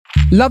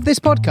Love this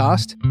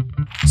podcast?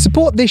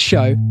 Support this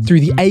show through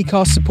the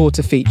Acast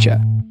supporter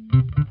feature.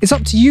 It's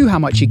up to you how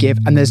much you give,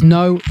 and there's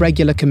no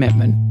regular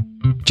commitment.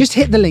 Just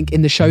hit the link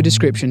in the show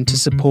description to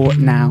support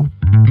now.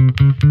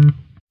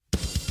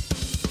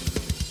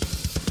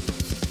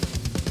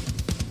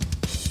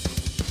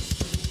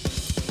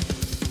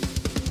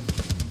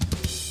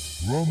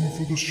 Drum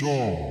for the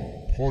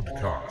Song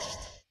podcast.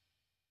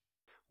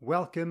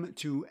 Welcome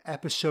to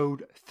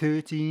episode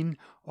 13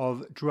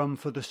 of Drum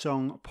for the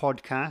Song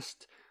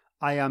podcast.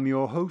 I am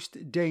your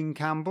host, Dane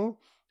Campbell.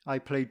 I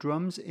play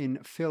drums in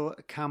Phil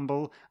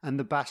Campbell and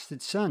the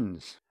Bastard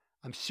Sons.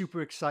 I'm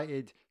super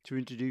excited to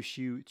introduce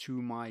you to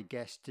my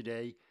guest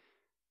today.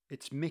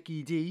 It's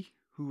Mickey D,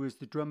 who was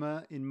the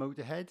drummer in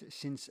Motorhead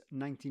since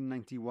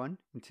 1991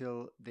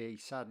 until they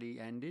sadly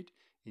ended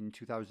in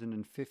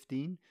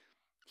 2015.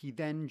 He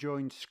then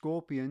joined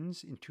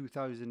Scorpions in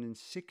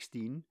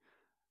 2016,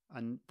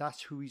 and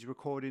that's who he's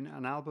recording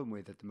an album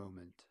with at the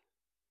moment.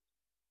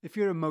 If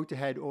you're a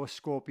Motorhead or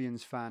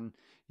Scorpions fan,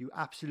 you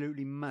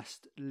absolutely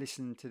must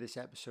listen to this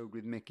episode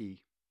with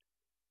Mickey.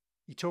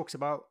 He talks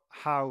about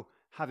how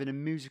having a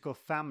musical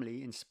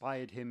family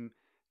inspired him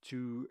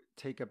to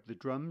take up the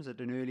drums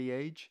at an early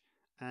age,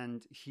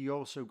 and he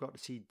also got to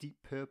see Deep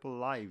Purple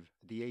live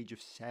at the age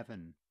of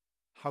 7.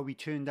 How he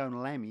turned down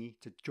Lemmy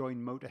to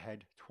join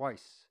Motorhead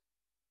twice.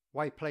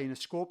 Why playing a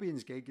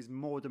Scorpions gig is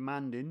more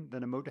demanding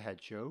than a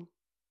Motorhead show.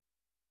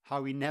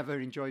 How he never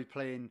enjoyed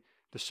playing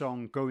the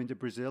song Going to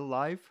Brazil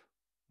live.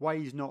 Why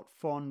he's not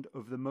fond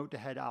of the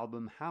Motorhead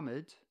album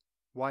Hammered.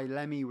 Why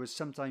Lemmy was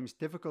sometimes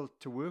difficult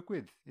to work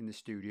with in the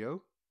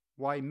studio.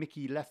 Why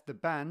Mickey left the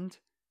band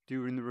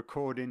during the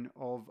recording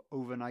of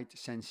Overnight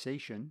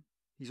Sensation.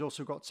 He's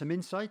also got some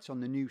insights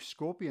on the new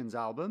Scorpions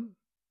album.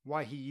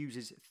 Why he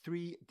uses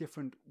 3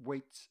 different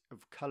weights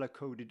of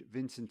colour-coded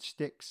Vincent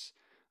sticks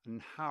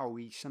and how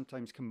he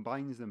sometimes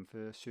combines them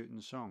for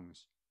certain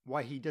songs.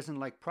 Why he doesn't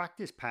like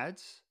practice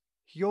pads.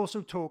 He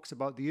also talks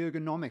about the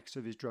ergonomics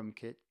of his drum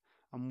kit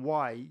and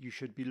why you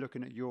should be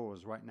looking at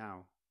yours right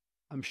now.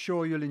 I'm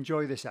sure you'll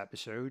enjoy this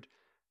episode.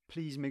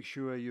 Please make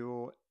sure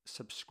you're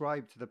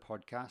subscribed to the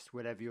podcast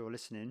wherever you're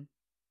listening.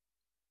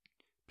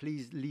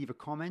 Please leave a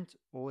comment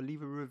or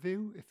leave a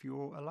review if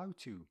you're allowed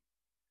to.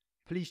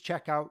 Please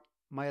check out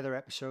my other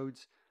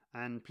episodes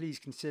and please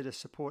consider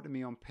supporting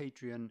me on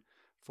Patreon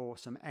for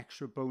some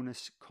extra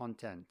bonus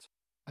content.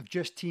 I've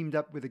just teamed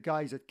up with the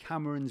guys at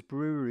Cameron's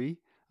Brewery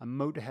and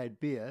Motorhead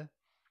Beer,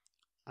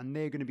 and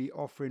they're going to be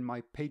offering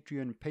my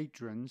Patreon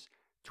patrons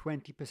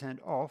 20%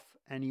 off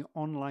any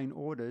online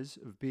orders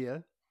of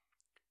beer,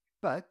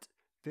 but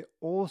they're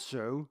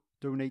also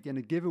donating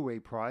a giveaway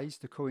prize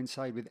to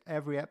coincide with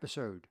every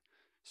episode.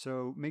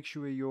 So make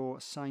sure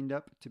you're signed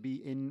up to be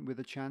in with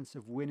a chance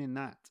of winning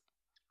that.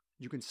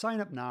 You can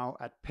sign up now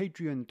at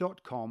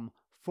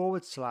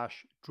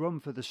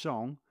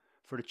patreon.com/drumforthesong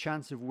for a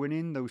chance of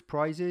winning those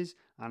prizes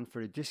and for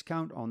a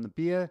discount on the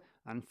beer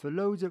and for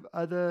loads of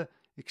other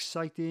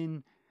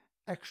exciting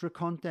extra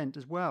content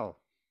as well.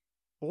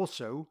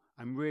 Also,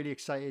 I'm really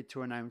excited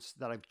to announce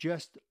that I've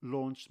just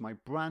launched my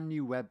brand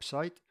new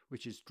website,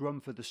 which is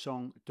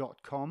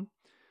drumforthesong.com.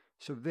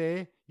 So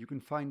there you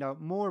can find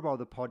out more about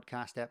the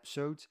podcast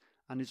episodes,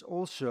 and it's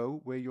also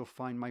where you'll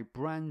find my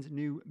brand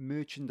new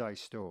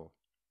merchandise store.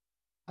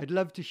 I'd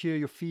love to hear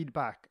your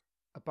feedback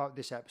about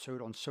this episode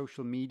on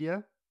social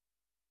media.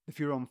 If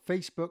you're on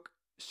Facebook,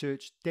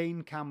 search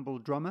Dane Campbell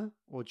Drummer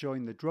or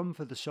join the Drum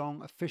for the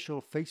Song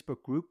official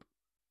Facebook group.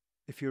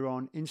 If you're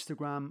on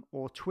Instagram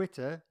or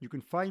Twitter, you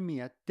can find me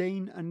at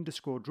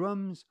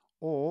Dane_drums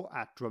or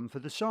at Drum for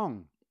the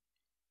Song.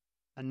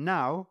 And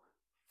now,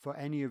 for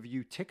any of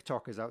you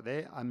TikTokers out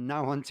there, I'm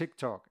now on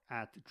TikTok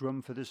at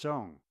Drum for the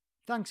Song.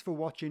 Thanks for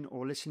watching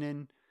or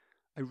listening.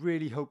 I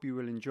really hope you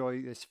will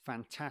enjoy this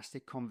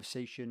fantastic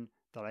conversation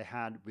that I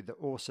had with the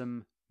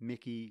awesome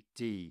Mickey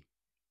D.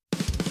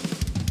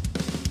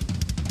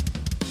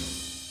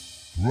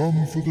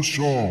 Drum for the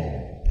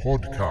Song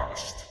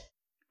podcast.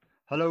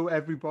 Hello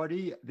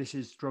everybody, this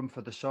is Drum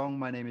for the Song.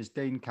 My name is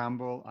Dane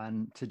Campbell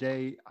and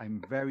today I'm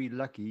very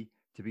lucky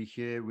to be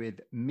here with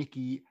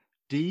Mickey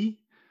D,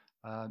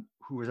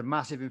 who was a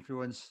massive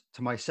influence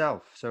to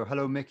myself. So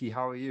hello Mickey,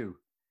 how are you?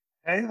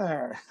 Hey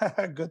there,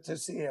 good to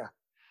see you.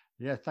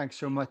 Yeah, thanks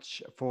so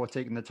much for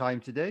taking the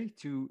time today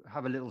to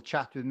have a little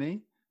chat with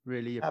me.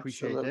 Really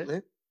appreciate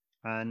it.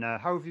 And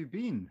how have you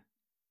been?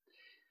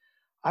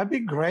 I've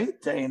been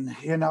great, Dane.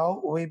 You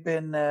know, we've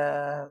been,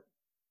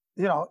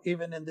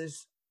 even in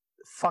these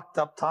fucked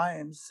up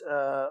times,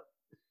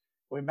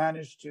 we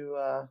managed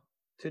to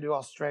do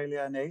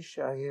Australia and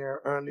Asia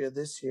here earlier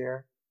this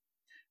year.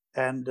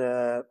 And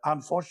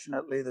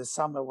unfortunately, the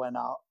summer went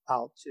out,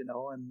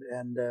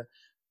 and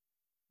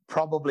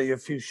probably a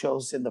few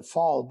shows in the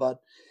fall.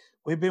 But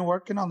we've been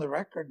working on the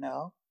record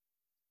now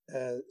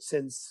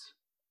since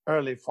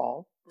early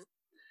fall.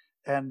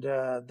 And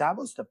that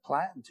was the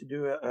plan, to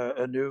do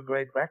a new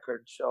great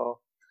record.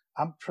 So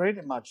I'm pretty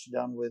much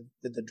done with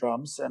the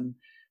drums. And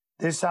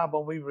this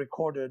album we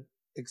recorded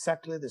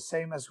exactly the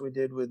same as we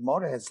did with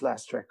Motorhead's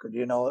last record,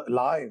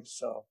 live.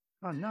 So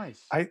oh,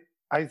 nice.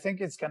 I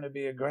think it's going to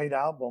be a great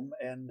album,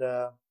 and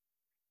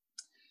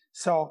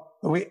so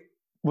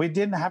we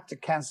didn't have to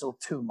cancel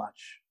too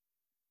much,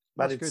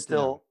 but That's it's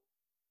still,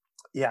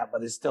 yeah,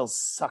 but it still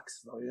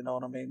sucks though. You know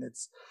what I mean?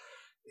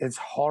 It's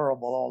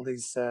horrible, all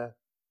these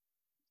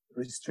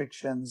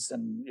restrictions,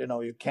 and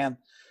you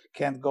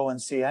can't go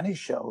and see any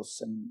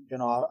shows,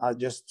 and I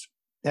just,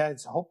 yeah,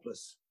 it's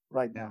hopeless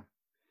right now.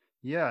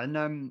 Yeah,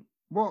 and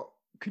what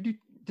could you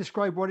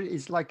describe what it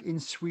is like in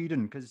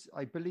Sweden? Because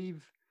I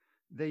believe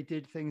they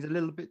did things a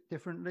little bit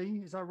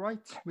differently. Is that right?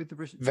 With the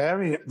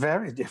very,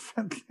 very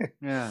differently.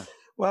 Yeah.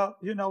 Well,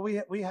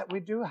 we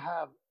do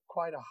have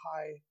quite a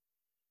high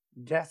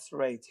death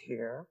rate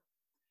here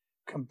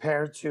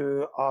compared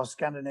to our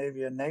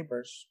Scandinavian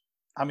neighbors.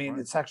 I mean,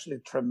 It's actually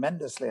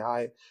tremendously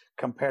high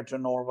compared to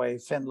Norway,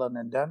 Finland,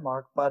 and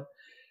Denmark. But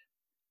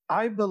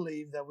I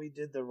believe that we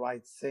did the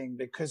right thing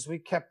because we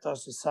kept our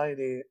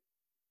society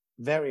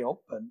very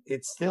open.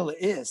 It still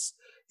is,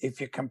 if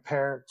you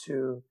compare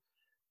to,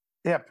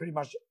 pretty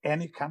much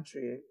any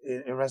country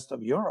in the rest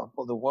of Europe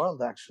or the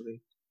world,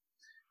 actually.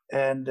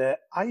 And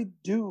I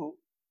do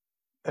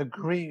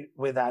agree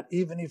with that,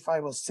 even if I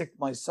was sick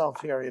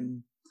myself here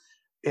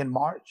in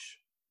March,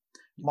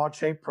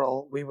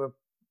 April, we were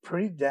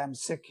pretty damn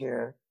sick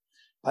here,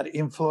 but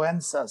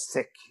influenza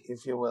sick,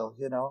 if you will,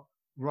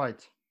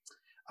 Right.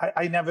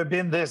 I never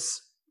been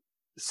this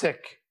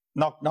sick,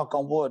 knock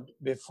on wood,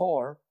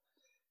 before.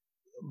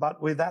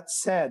 But with that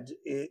said,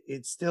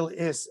 it still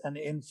is an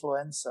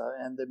influenza,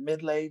 and the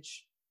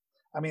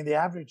the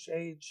average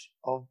age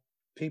of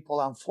people,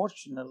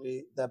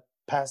 unfortunately, that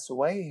pass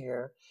away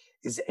here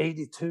is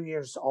 82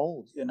 years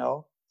old,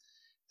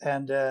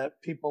 and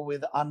people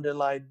with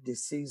underlying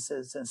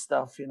diseases and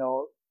stuff,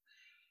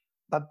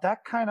 But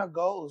that kind of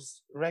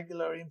goes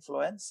regular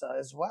influenza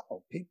as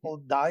well. People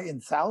die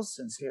in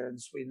thousands here in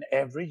Sweden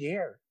every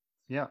year.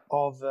 Yeah.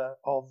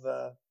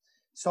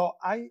 So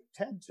I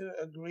tend to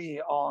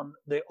agree on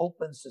the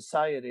open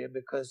society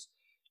because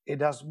it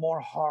does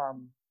more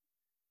harm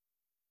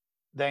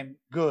than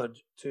good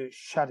to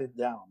shut it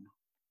down.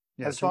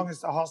 Yeah, as long as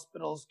the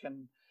hospitals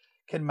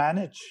can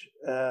manage,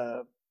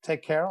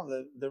 take care of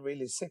the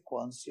really sick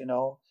ones,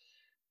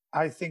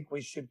 I think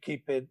we should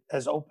keep it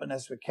as open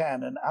as we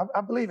can. And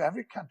I believe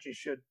every country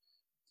should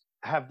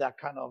have that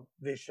kind of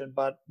vision,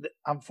 but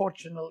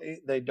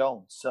unfortunately they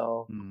don't.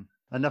 So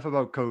enough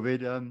about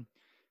COVID.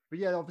 But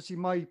yeah, obviously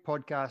my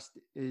podcast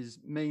is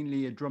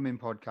mainly a drumming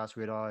podcast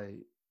where I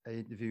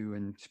interview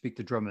and speak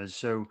to drummers.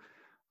 So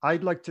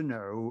I'd like to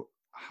know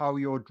how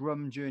your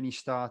drum journey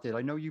started.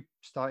 I know you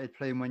started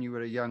playing when you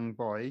were a young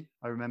boy.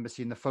 I remember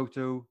seeing the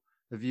photo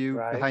of you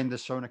behind the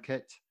Sona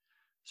kit.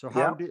 So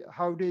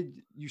how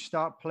did you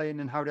start playing,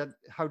 and how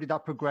did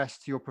that progress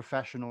to your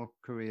professional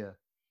career?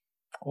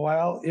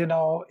 Well,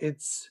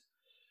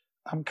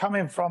 I'm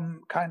coming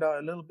from kind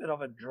of a little bit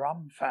of a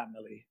drum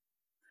family.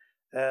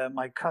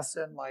 My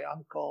cousin, my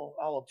uncle,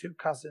 two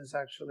cousins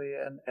actually,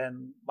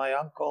 and my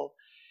uncle,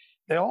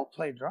 they all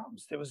play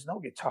drums. There was no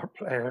guitar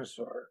players,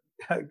 or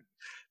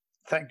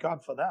thank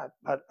God for that,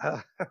 but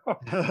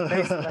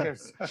bass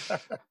players.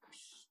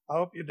 I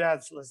hope your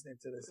dad's listening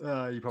to this.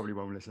 You probably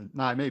won't listen.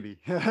 Nah, maybe.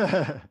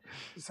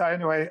 So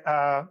anyway,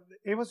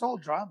 it was all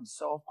drums.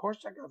 So of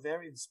course I got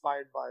very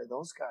inspired by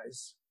those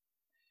guys.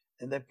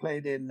 And they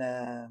played in,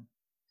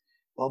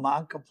 my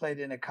uncle played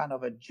in a kind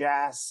of a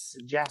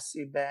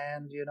jazzy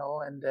band,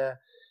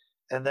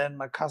 and then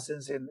my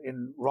cousins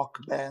in rock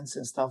bands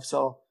and stuff.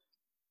 So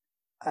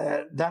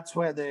that's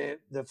where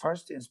the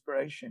first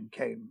inspiration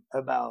came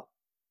about.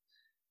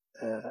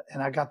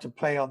 And I got to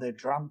play on their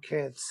drum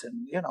kits,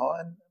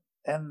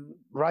 and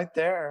right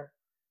there,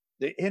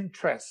 the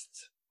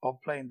interest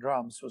of playing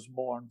drums was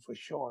born for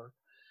sure.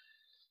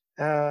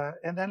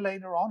 And then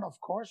later on, of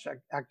course,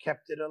 I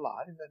kept it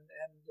alive and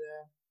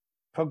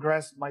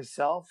progressed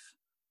myself.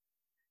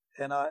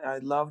 And I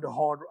loved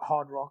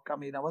hard rock. I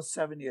mean, I was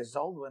 7 years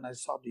old when I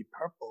saw Deep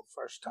Purple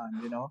first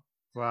time,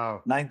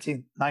 Wow.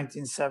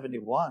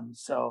 1971.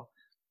 So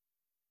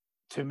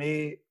to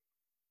me,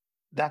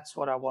 that's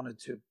what I wanted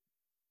to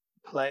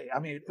play. I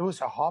mean, it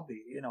was a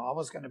hobby, I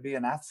was going to be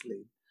an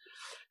athlete.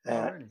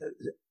 Really?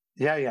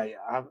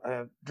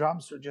 Yeah.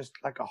 Drums were just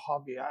like a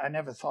hobby. I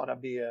never thought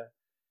I'd be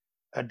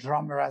a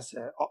drummer as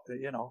a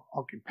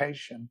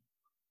occupation.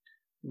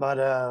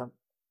 But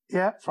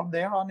from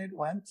there on it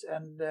went,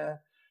 and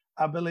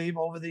I believe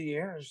over the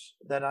years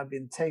that I've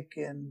been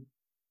taking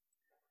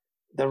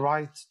the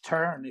right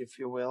turn, if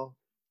you will.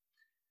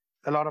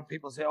 A lot of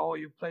people say, "Oh,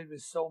 you played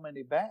with so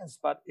many bands,"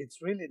 but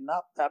it's really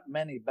not that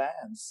many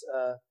bands.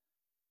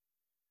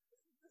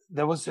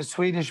 There was a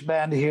Swedish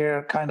band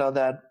here, kind of,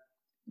 that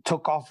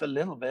took off a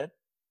little bit,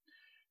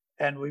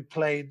 and we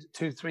played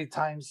 2-3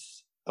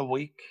 times a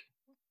week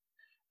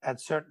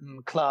at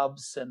certain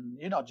clubs and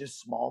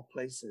just small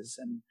places,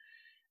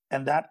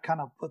 and that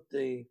kind of put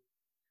the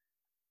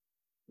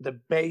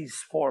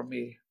base for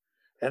me.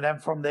 And then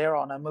from there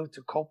on, I moved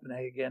to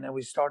Copenhagen, and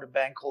we started a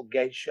band called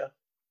Geisha.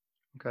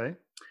 Okay.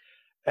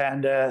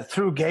 And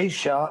through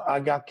Geisha, I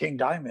got King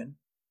Diamond,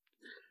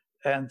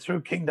 And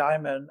through King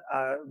Diamond,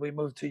 we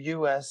moved to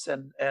US,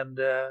 and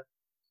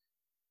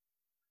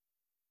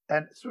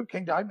through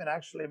King Diamond, I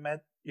actually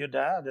met your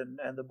dad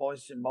and the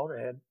boys in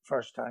Motorhead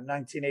first time,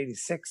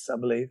 1986, I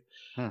believe.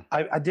 Huh.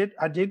 I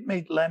did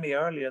meet Lemmy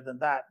earlier than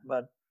that,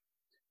 but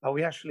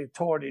we actually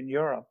toured in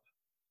Europe,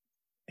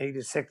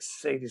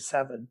 86,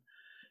 87,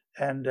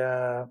 and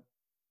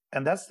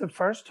that's the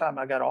first time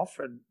I got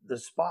offered the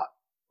spot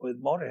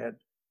with Motorhead.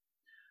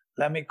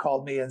 Lemmy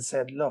called me and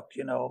said, "Look,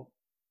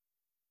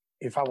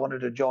 if I wanted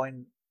to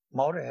join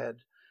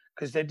Motorhead,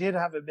 because they did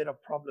have a bit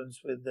of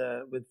problems with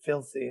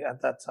Filthy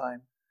at that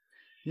time."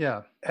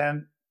 Yeah.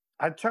 And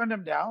I turned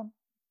him down,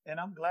 and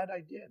I'm glad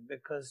I did,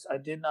 because I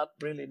did not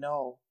really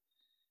know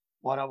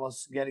what I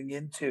was getting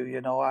into.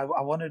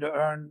 I wanted to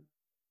earn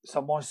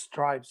some more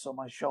stripes on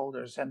my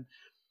shoulders, and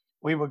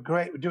we were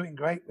doing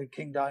great with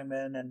King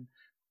Diamond, and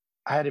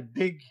I had a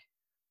big,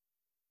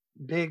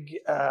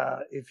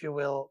 if you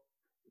will,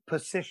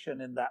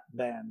 position in that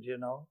band,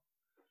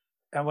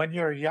 And when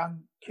you're a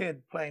young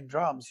kid playing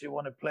drums, you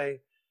want to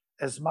play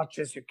as much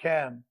as you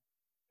can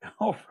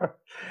over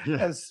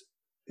as,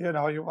 you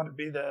want to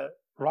be the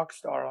rock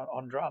star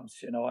on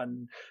drums,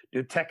 and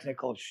do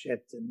technical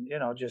shit and,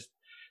 just,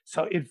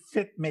 so it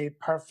fit me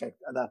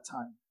perfect at that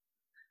time.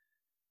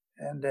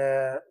 And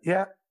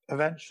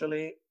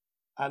eventually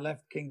I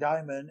left King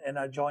Diamond and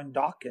I joined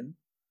Dokken,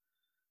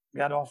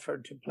 got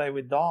offered to play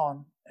with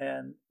Dawn,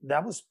 and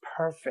that was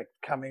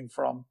perfect, coming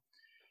from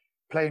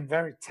playing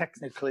very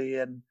technically,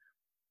 and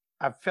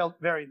I felt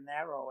very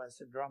narrow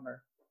as a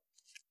drummer.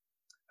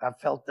 I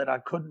felt that I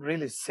couldn't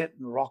really sit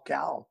and rock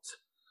out,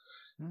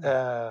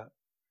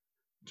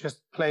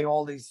 just play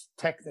all these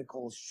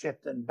technical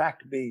shit and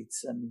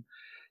backbeats, and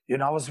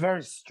I was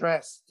very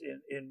stressed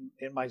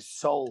in my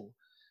soul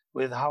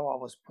with how I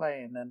was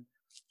playing. And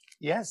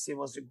yes, it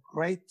was a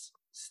great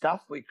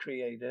stuff we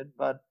created,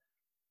 but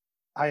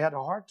I had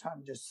a hard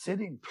time just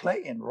sitting,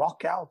 playing,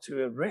 rock out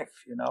to a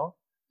riff,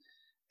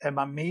 and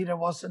my meter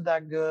wasn't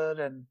that good.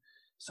 And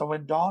so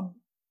when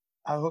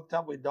I hooked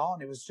up with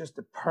Dawn, it was just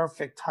the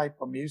perfect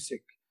type of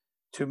music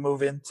to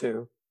move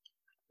into.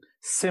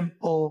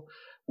 Simple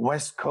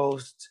West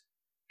Coast,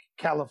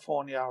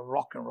 California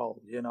rock and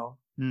roll,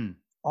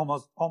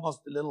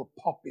 almost a little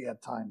poppy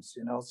at times,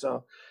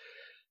 So,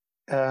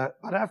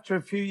 but after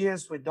a few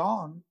years with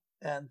Dawn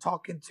and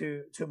talking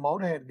to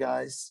Motorhead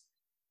guys,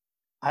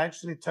 I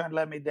actually turned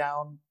Lemmy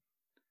down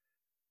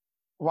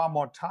one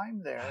more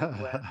time there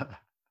when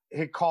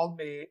he called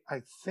me,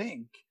 I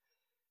think,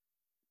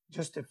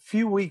 just a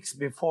few weeks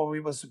before we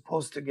were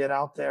supposed to get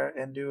out there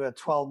and do a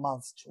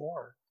 12-month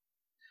tour.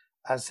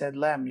 I said,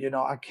 "Lem,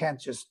 I can't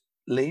just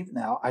leave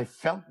now." I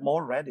felt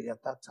more ready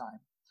at that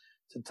time,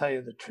 to tell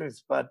you the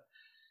truth. But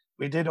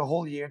we did a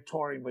whole year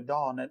touring with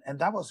Dawn, and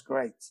that was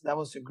great. That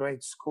was a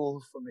great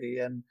school for me,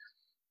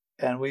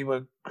 and we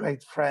were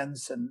great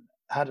friends and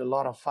had a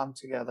lot of fun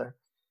together.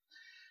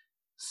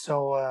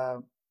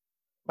 So,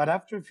 but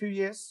after a few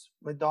years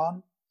with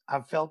Dawn,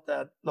 I felt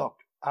that, look,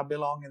 I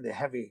belong in the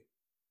heavy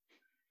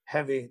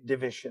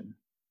division.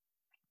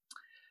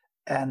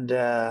 And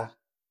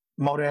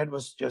Motorhead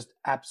was just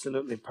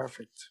absolutely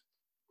perfect.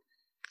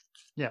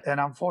 Yeah. And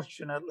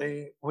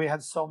unfortunately, we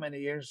had so many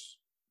years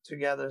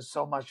together,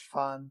 so much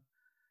fun.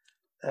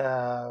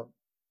 That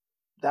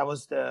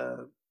was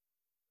the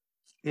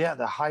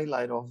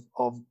highlight of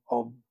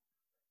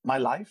my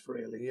life,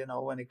 really,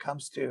 when it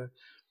comes to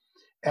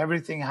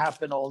everything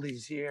happened all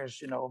these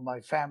years, my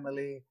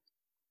family,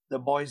 the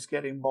boys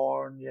getting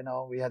born,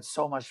 we had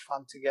so much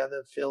fun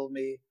together. Phil,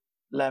 me,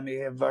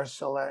 Lemmy, and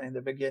Ursula in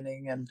the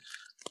beginning. And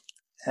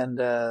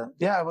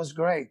it was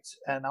great.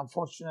 And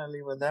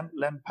unfortunately with them,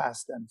 Lem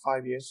passed then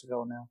 5 years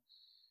ago now.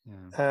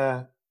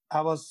 Yeah.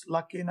 I was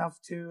lucky enough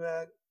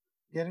to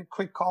get a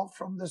quick call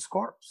from the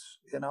Scorps,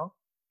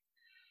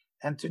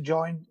 and to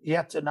join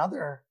yet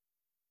another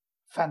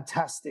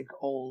fantastic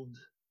old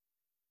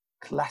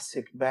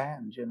classic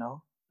band,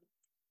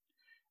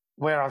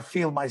 where I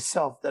feel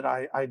myself that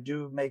I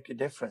do make a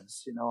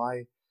difference.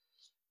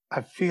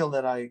 I feel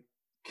that I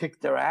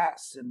kicked their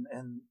ass,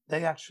 and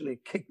they actually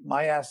kicked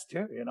my ass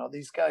too.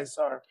 These guys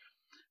are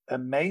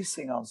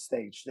amazing on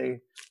stage.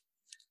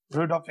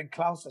 Rudolph and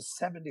Klaus are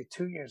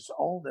 72 years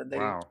old, and they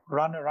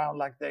run around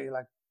like they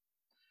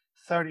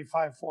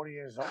 35, 40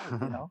 years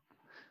old,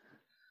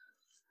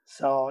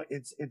 So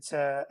it's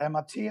and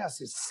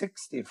Matthias is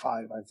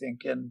 65, I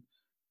think, and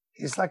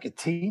he's like a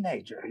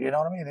teenager. You know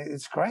what I mean?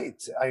 It's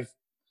great.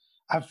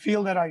 I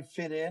feel that I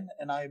fit in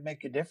and I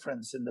make a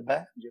difference in the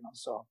band.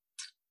 So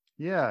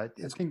yeah,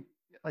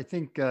 I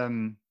think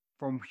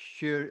from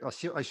here,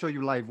 I saw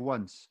you live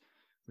once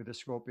with the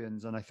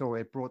Scorpions, and I thought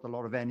it brought a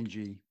lot of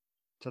energy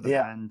to the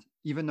band,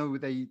 even though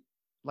they,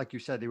 like you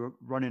said, they were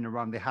running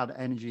around, they had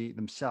energy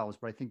themselves,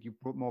 but I think you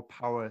brought more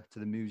power to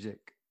the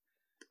music.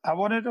 I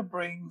wanted to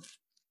bring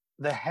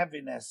the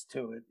heaviness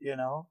to it,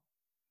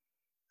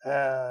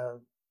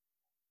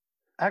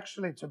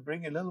 actually to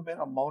bring a little bit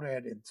of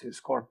Motorhead into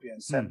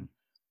Scorpions.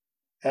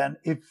 And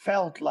it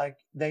felt like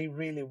they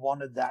really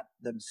wanted that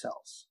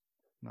themselves.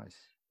 Nice.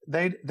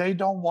 They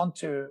don't want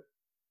to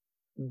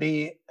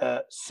be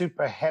a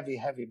super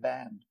heavy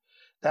band.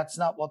 That's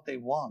not what they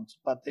want,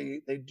 but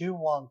they do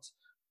want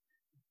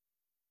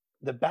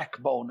the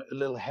backbone a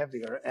little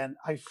heavier, and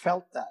I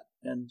felt that,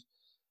 and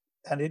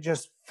it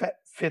just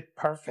fit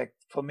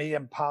perfect for me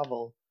and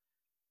Pavel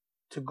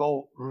to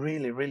go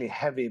really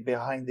heavy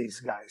behind these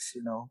guys,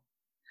 you know,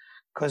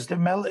 because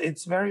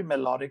it's very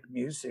melodic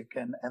music,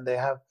 and they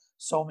have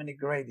so many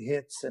great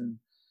hits, and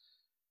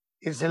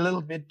it's a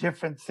little bit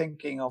different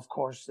thinking, of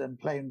course, than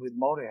playing with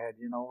Motorhead,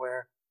 you know,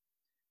 where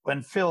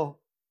when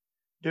Phil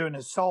doing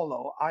a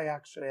solo, I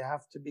actually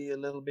have to be a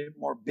little bit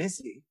more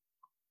busy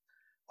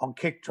on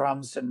kick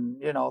drums,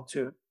 and, you know,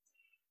 to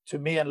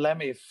me and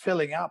Lemmy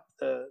filling up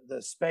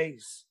the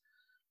space.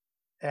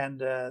 And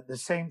the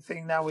same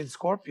thing now with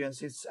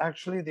Scorpions, it's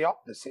actually the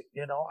opposite.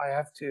 You know, I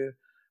have to,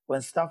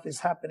 when stuff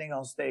is happening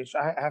on stage,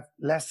 I have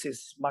less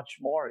is much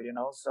more, you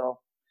know, so,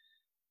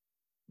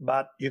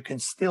 but you can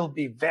still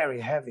be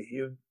very heavy.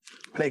 You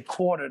play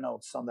quarter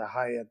notes on the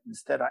hi-hat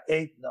instead of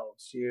 8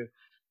 notes. You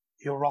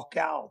rock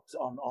out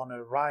on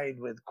a ride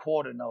with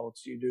quarter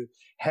notes. You do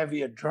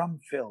heavier drum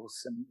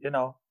fills, and, you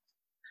know,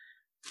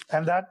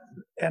 and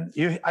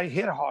I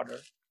hit harder.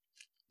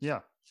 Yeah.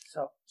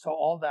 So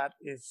all that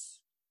is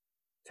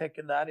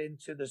taking that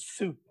into the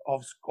soup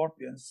of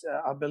Scorpions.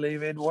 I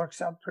believe it works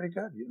out pretty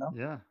good, you know?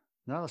 Yeah.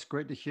 No, that's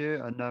great to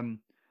hear. And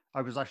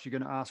I was actually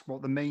going to ask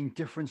what the main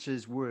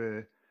differences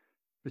were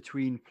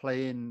between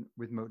playing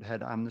with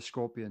Motorhead and the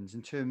Scorpions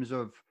in terms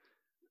of,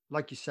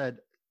 like you said,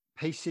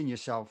 pacing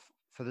yourself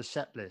for the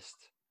set list.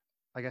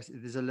 I guess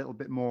there's a little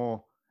bit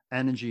more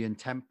energy and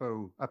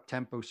tempo,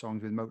 up-tempo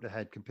songs with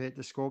Motorhead compared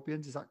to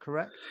Scorpions. Is that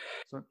correct?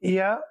 So...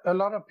 Yeah, a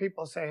lot of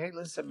people say, hey,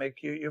 listen, Mick,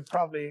 you're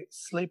probably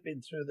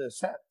sleeping through the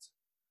set.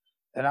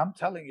 And I'm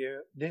telling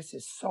you, this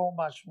is so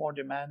much more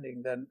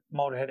demanding than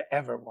Motorhead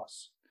ever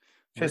was,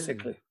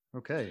 physically. Really?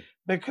 Okay.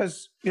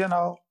 Because, you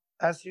know,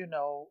 as you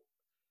know,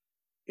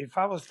 if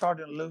I was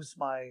starting to lose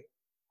my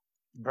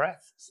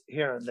breath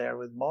here and there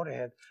with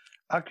Motorhead,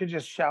 I could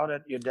just shout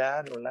at your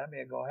dad or Lemmy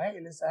and go, hey,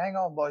 listen, hang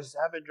on, boys,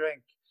 have a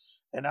drink.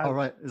 And all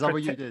right, is that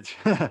what you did?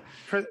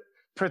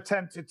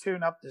 Pretend to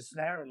tune up the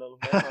snare a little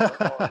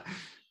bit.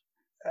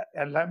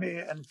 And Lemmy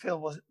and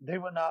Phil they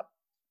were not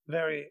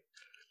very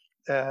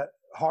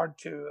hard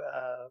to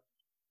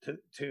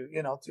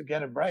you know, to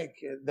get a break.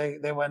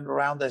 They went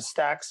around the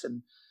stacks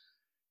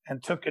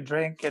and took a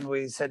drink, and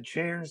we said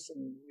cheers,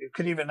 and you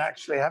could even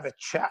actually have a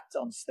chat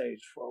on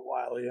stage for a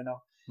while, you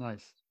know.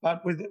 Nice.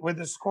 But with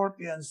the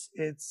Scorpions,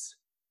 it's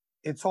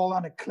all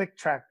on a click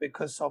track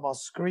because of our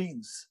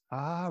screens.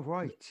 Ah,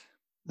 right.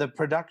 The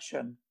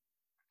production,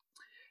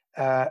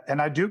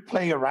 and I do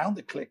play around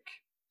the click,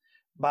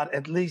 but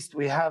at least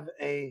we have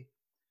it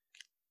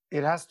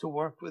has to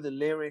work with the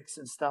lyrics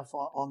and stuff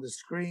on the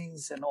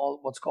screens and all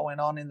what's going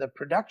on in the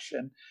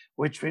production,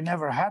 which we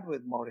never had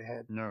with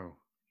Motorhead. No.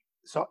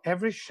 So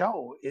every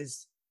show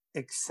is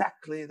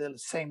exactly the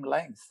same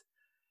length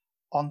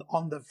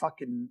on the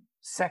fucking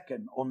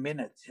second or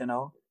minute, you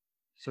know.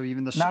 So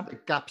even the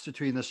gaps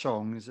between the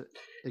songs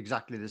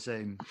exactly the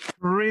same.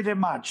 Pretty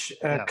much.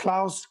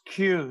 Klaus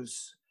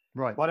cues,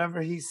 right,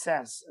 whatever he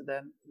says.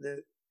 Then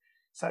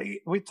so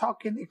we're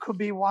talking. It could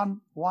be one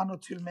or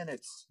 2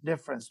 minutes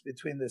difference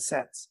between the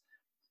sets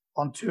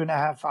on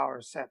 2.5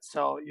 hour sets.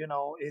 So, you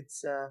know,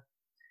 it's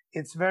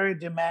very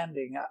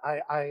demanding.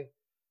 I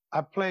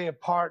play a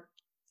part.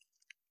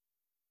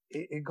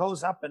 It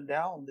goes up and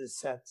down this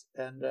set,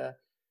 and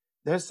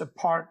there's a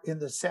part in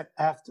the set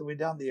after we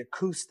done the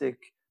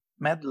acoustic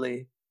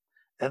medley,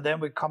 and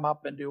then we come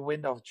up and do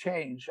Wind of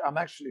Change. I'm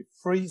actually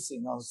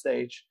freezing on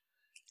stage,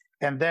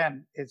 and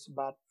then it's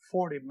about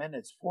 45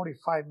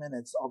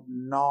 minutes of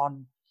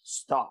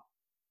non-stop.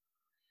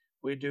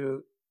 We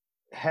do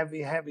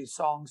heavy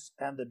songs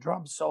and the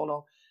drum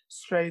solo,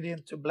 straight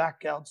into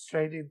Blackout,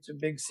 straight into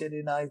Big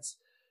City Nights.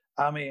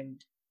 I mean,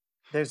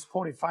 there's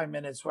 45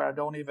 minutes where I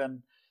don't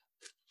even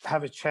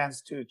have a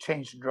chance to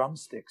change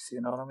drumsticks,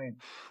 you know what I mean?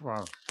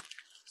 Wow.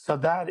 So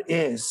that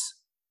is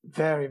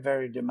very,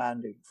 very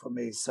demanding for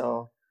me.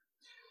 So,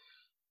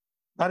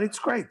 but it's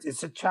great.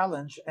 It's a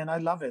challenge, and I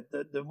love it.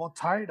 The more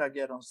tired I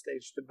get on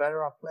stage, the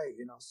better I play,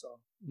 you know, so.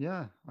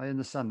 Yeah, I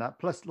understand that.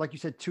 Plus, like you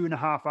said,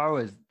 2.5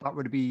 hours, that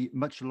would be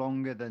much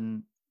longer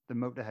than the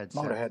Motorhead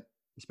set,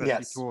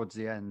 especially towards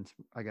the end,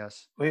 I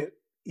guess. We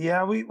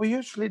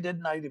usually did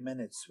 90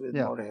 minutes with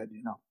Motorhead,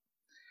 you know.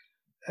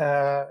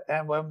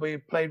 And when we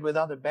played with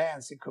other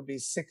bands, it could be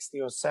 60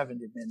 or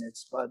 70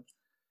 minutes,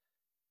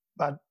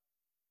 but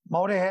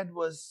Motorhead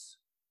was,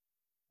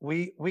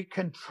 we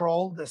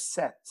controlled the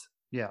set.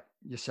 Yeah,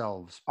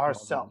 yourselves.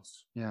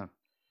 Ourselves. Yeah.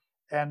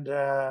 And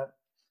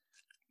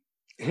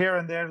here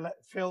and there,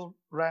 Phil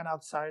ran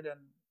outside and,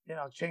 you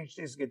know, changed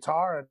his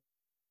guitar, and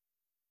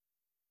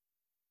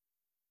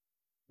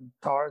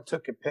guitar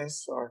took a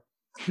piss, or,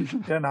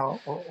 you know,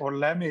 or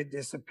Lemmy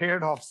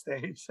disappeared off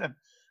stage and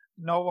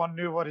no one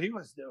knew what he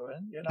was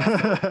doing, you know.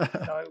 So,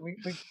 you know,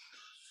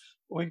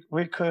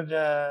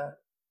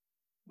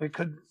 we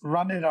could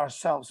run it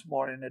ourselves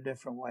more in a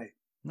different way.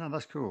 No,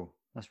 that's cool.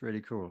 That's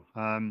really cool.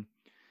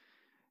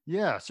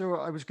 Yeah, so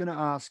I was going to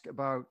ask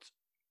about,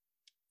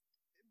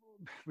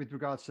 with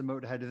regards to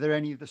Motorhead, are there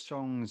any of the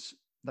songs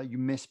that you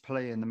miss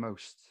playing the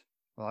most?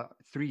 Like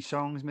 3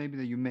 songs maybe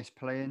that you miss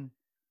playing?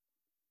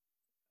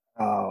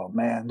 Oh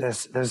man,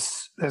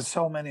 there's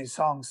so many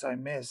songs I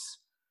miss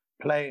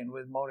playing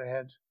with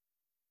Motorhead.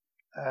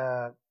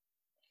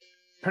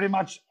 Pretty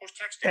much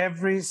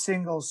every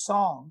single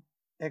song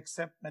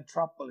except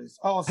Metropolis.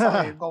 Oh,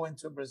 sorry, Going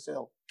to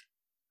Brazil.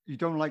 You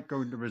don't like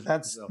Going to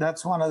Brazil?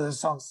 That's one of the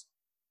songs.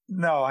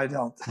 No, I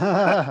don't.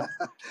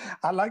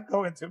 I like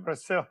Going to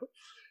Brazil,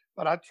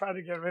 but I try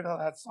to get rid of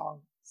that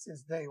song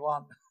since day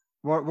one.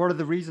 What are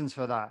the reasons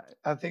for that?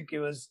 I think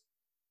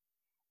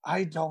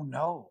I don't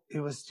know. It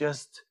was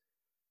just,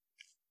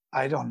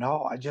 I don't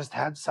know. I just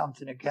had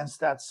something against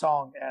that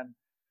song, and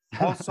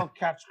also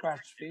Catch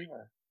Scratch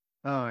Fever.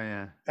 Oh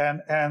yeah.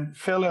 And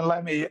Phil and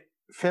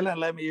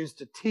Lemmy used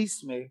to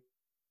tease me.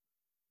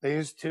 They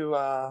used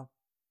to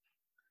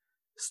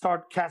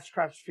start Catch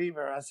Scratch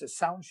Fever as a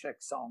sound check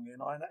song,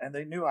 and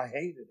they knew I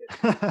hated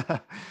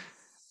it.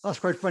 That's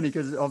quite funny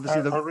because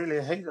obviously I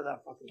really hated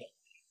that fucking.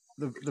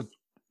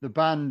 The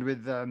band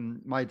with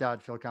my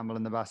dad, Phil Campbell,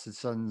 and the Bastard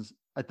Sons.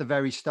 At the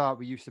very start,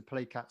 we used to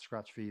play Catch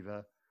Scratch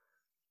Fever,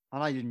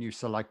 and I didn't used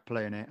to like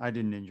playing it. I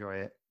didn't enjoy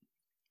it,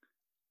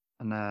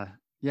 and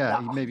yeah,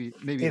 no, maybe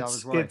that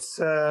was why. It's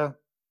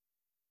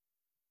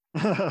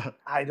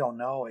I don't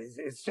know.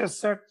 It's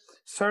just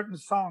certain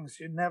songs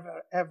you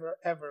never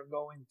ever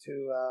going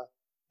to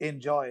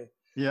enjoy.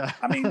 Yeah,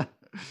 I mean,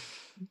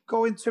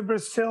 Going to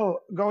Brazil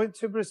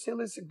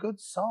is a good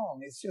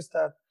song. It's just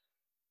that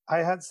I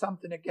had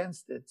something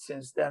against it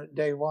since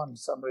day one,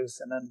 some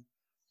reason.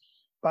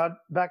 But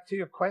back to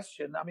your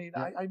question, I mean,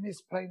 yeah. I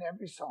miss playing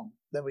every song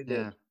that we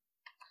did.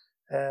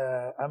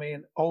 Yeah. I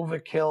mean,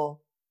 Overkill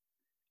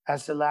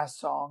as the last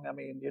song. I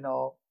mean,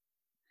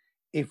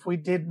 if we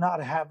did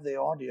not have the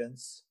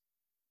audience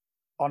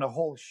on a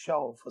whole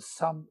show for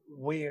some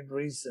weird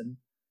reason,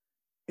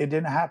 it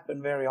didn't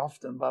happen very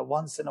often. But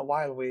once in a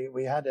while,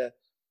 we had a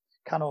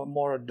kind of a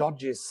more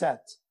dodgy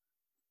set.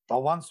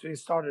 But once we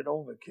started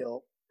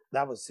Overkill,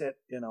 that was it.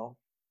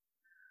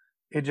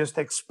 It just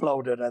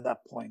exploded at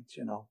that point.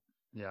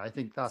 Yeah, I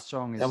think that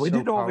song is. And we so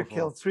did powerful.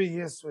 Overkill 3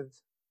 years with.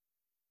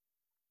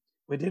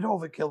 We did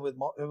Overkill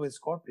with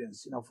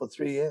Scorpions, for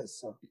 3 years.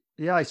 So.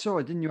 Yeah, I saw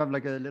it. Didn't you have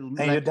like a little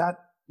your dad?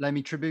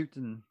 Lemmy tribute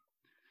and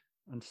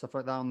stuff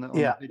like that on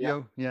the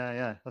video?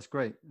 Yeah. That's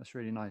great. That's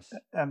really nice.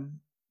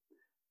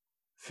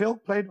 Phil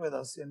played with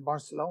us in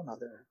Barcelona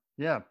there.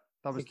 Yeah,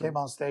 he came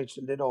on stage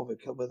and did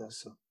Overkill with us.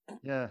 So.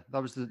 Yeah,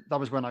 that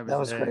was when I was. That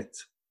was there.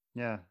 great.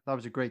 Yeah, that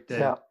was a great day.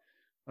 Yeah.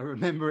 I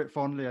remember it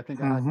fondly. I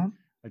think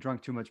I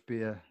drank too much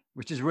beer,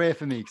 which is rare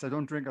for me because I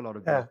don't drink a lot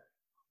of beer.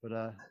 Yeah.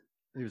 But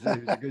it was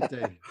a good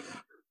day.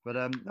 But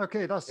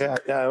okay, that's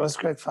yeah, it was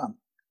great fun.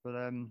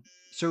 But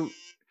so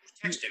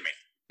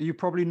you're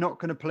probably not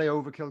going to play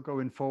Overkill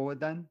going forward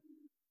then?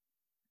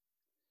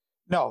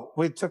 No,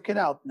 we took it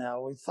out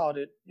now. We thought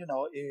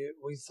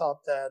we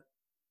thought that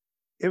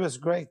it was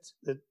great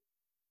that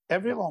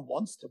everyone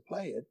wants to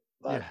play it,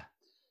 but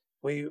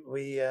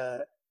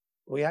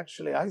we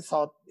actually, I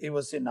thought it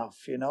was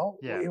enough.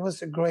 It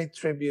was a great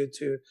tribute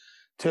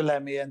to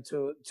Lemmy and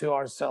to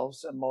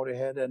ourselves and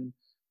Motorhead.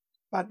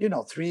 But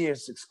 3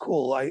 years is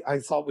cool. I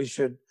thought we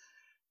should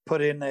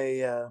put in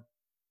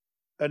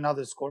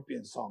another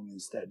Scorpion song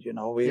instead.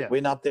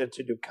 We're not there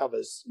to do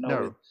covers.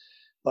 No.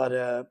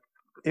 But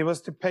it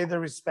was to pay the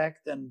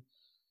respect. And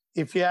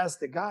if you ask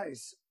the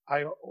guys,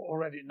 I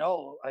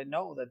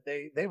know that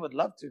they would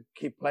love to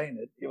keep playing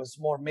it. It was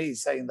more me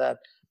saying that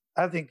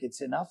I think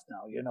it's enough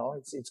now.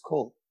 It's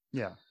cool.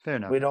 Yeah, fair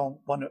enough. We don't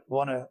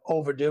want to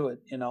overdo it.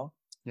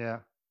 Yeah,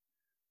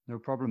 no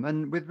problem.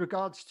 And with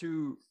regards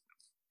to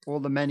all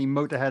the many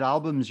Motorhead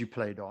albums you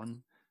played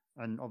on,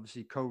 and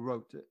obviously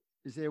co-wrote,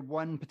 is there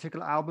one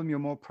particular album you're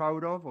more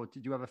proud of, or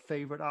did you have a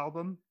favorite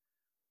album?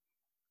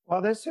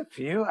 Well, there's a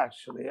few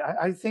actually.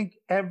 I think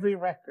every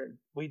record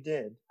we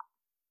did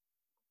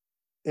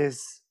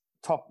is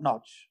top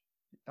notch.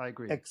 I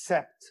agree.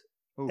 Except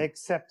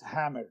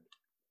Hammered.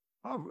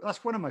 Oh,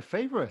 that's one of my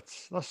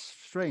favorites. That's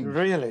strange.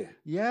 Really?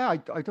 Yeah, I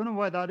don't know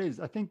why that is.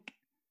 I think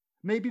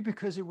maybe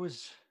because it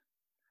was,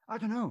 I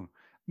don't know,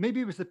 maybe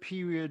it was the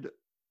period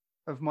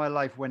of my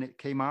life when it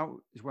came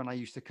out, is when I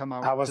used to come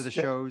out to the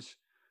shows.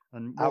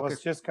 And I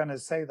was just going to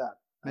say that.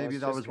 Maybe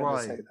that was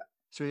why.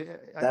 So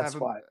I have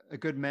a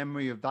good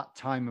memory of that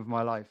time of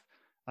my life.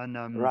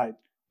 And right.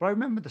 But I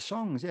remember the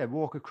songs. Yeah,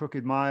 Walk a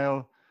Crooked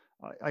Mile.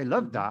 I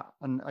loved that,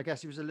 and I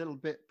guess it was a little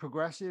bit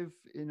progressive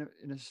in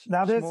a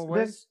small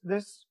way.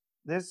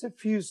 There's a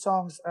few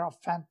songs that are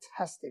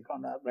fantastic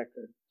on that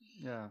record.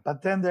 Yeah.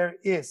 But then there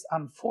is,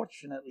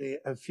 unfortunately,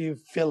 a few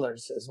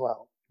fillers as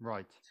well.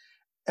 Right.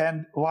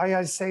 And why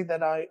I say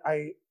that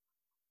I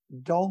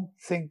don't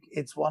think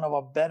it's one of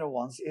our better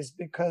ones is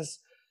because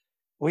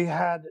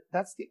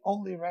that's the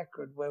only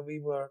record where we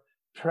were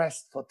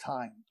pressed for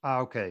time. Ah,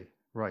 okay.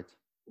 Right.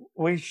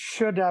 We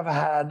should have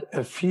had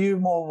a few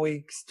more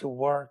weeks to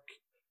work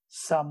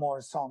some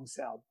more songs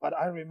out. But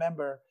I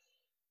remember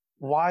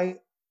why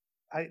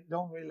I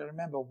don't really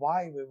remember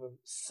why we were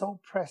so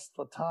pressed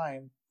for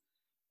time,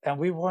 and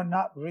we were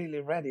not really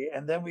ready.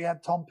 And then we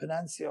had Tom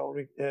Pananzio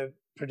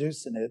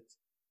producing it.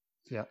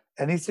 Yeah.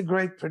 And he's a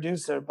great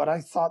producer, but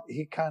I thought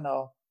he kind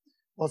of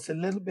was a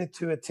little bit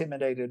too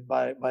intimidated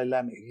by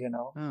Lemmy, you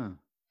know. Oh,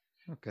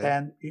 okay.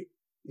 And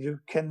you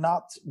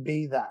cannot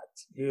be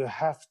that. You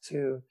had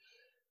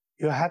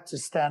to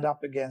stand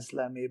up against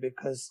Lemmy,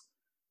 because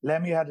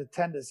Lemmy had a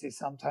tendency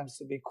sometimes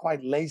to be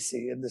quite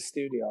lazy in the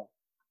studio.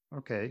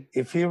 Okay.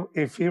 If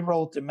he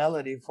wrote the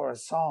melody for a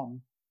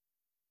song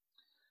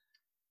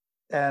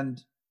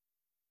and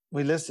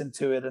we listened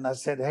to it, and I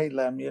said, "Hey,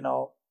 Lem, you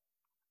know,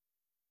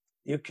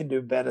 you can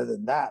do better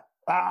than that."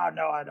 "Ah,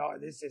 no, I know.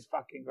 This is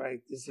fucking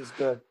great. This is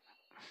good."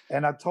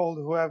 And I told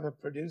whoever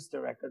produced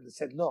the record, I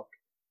said, "Look,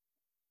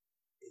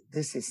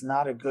 this is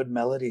not a good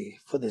melody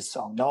for this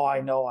song." "No,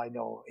 I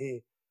know.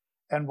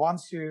 And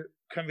once you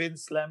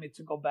convince Lemmy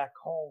to go back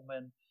home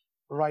and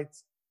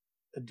write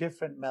a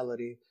different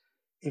melody,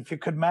 if you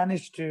could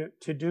manage to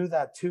do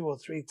that 2 or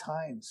 3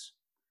 times,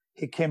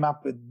 he came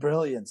up with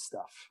brilliant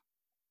stuff.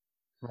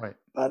 Right.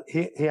 But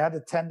he had a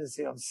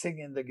tendency of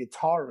singing the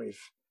guitar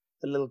riff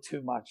a little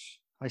too much.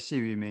 I see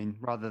what you mean.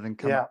 Rather than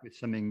come up with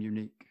something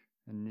unique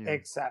and new.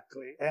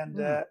 Exactly. And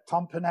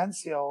Tom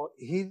Pananzio,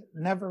 he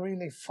never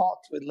really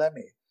fought with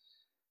Lemmy.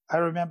 I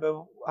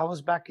remember I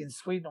was back in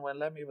Sweden when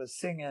Lemmy was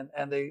singing,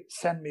 and they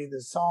sent me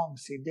the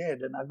songs he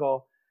did. And I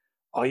go,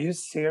 "Are you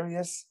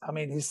serious? I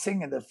mean, he's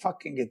singing the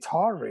fucking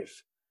guitar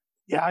riff."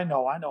 "Yeah, I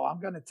know.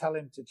 I'm going to tell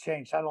him to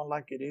change. I don't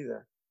like it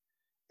either."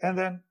 And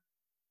then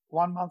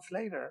 1 month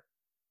later,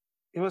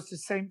 it was the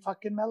same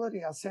fucking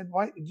melody. I said,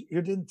 "Why?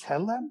 You didn't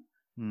tell them?"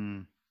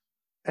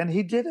 And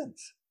he didn't.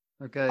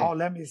 Okay. Oh,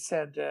 Lemmy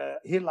said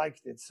he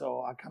liked it,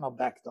 so I kind of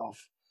backed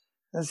off.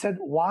 And said,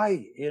 "Why?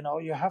 You know,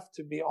 you have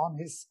to be on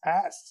his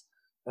ass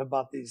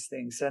about these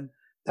things." And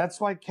that's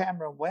why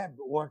Cameron Webb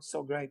worked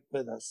so great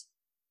with us.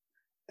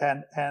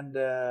 And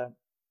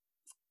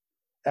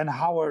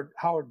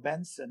Howard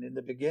Benson in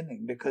the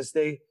beginning, because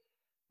they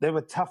were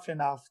tough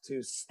enough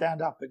to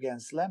stand up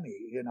against Lemmy,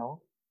 you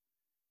know.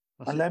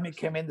 When Lemmy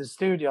came in the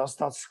studio,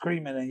 started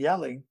screaming and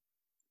yelling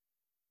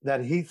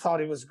that he thought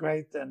he was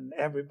great, and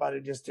everybody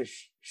just to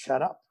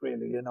shut up,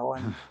 really, you know.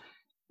 And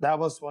that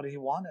was what he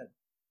wanted.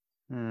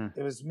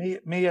 It was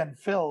me and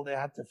Phil. They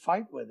had to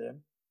fight with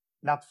him,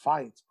 not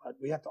fight, but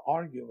we had to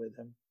argue with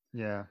him.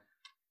 Yeah,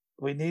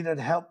 we needed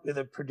help with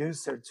a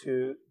producer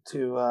to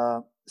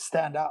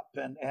stand up,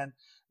 and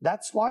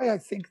that's why I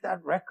think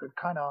that record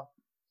kind of.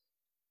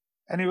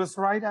 And it was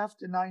right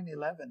after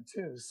 9/11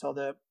 too, so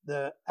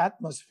the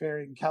atmosphere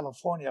in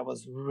California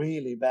was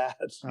really bad.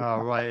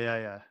 Oh right,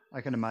 yeah,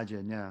 I can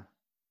imagine. Yeah,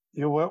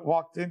 you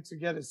walked in to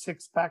get a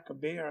 6-pack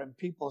of beer, and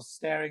people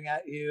staring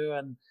at you,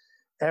 and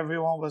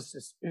everyone was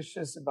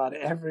suspicious about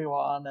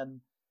everyone.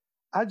 And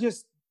I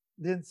just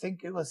didn't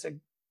think it was a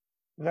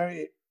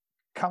very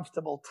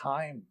comfortable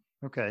time.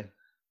 Okay.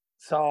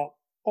 So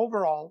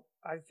overall,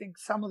 I think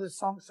some of the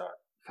songs are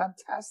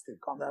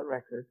fantastic on that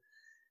record,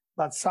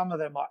 but some of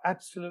them are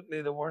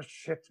absolutely the worst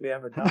shit we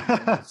ever done.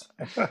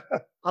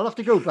 I'll have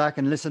to go back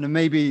and listen, and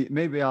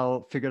maybe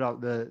I'll figure out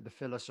the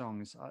filler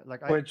songs.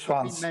 Which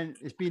ones?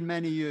 It's been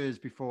many years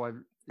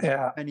before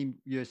many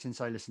years since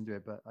I listened to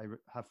it, but I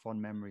have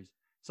fond memories.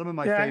 Some of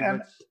my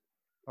favorites.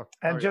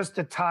 And just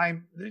the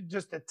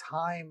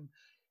time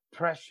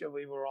pressure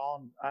we were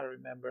on, I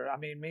remember. I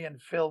mean, me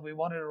and Phil, we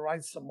wanted to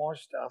write some more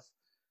stuff,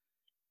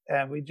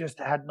 and we just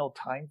had no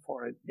time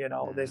for it. You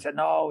know, They said,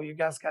 "No, you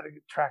guys got to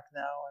get track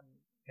now," and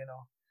you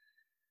know.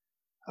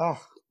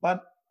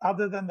 But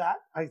other than that,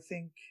 I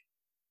think,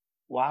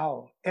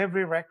 wow,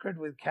 every record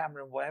with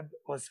Cameron Webb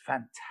was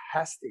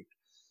fantastic.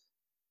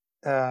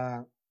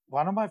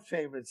 One of my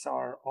favorites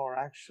are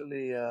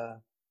actually,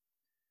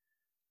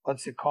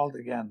 what's it called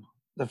again?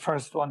 The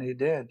first one he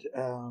did.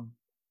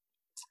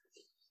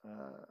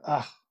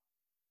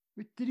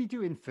 Did he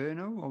do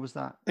Inferno, or was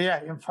that?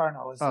 Yeah,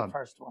 Inferno was the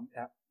first one.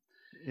 Yeah.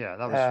 Yeah,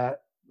 that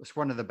was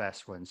one of the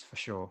best ones for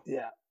sure.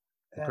 Yeah.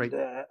 Great.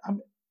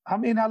 I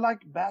mean, I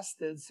like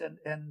Bastards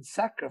and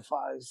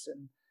Sacrifice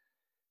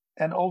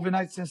and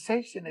Overnight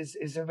Sensation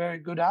is a very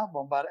good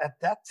album. But at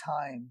that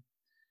time,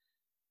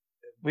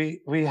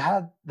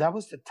 that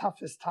was the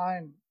toughest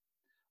time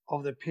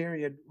of the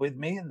period with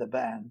me in the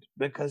band,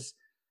 because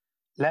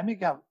Lemmy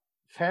got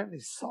fairly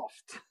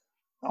soft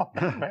on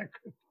that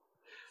record.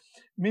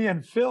 Me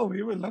and Phil,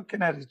 we were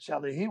looking at each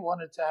other. He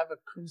wanted to have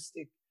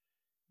acoustic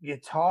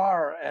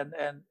guitar,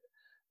 and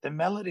the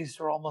melodies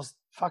were almost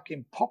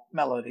fucking pop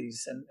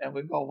melodies, and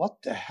we go,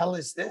 "What the hell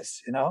is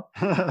this?" You know.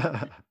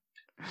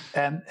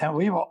 and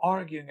we were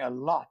arguing a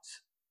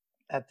lot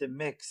at the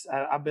mix.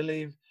 I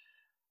believe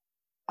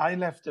I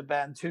left the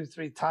band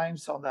 2-3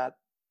 times on that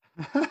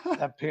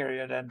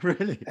period, and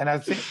really, and I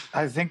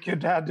think your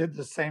dad did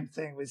the same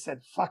thing. We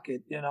said, "Fuck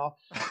it, you know,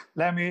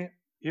 Lemmy,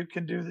 you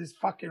can do this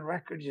fucking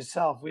record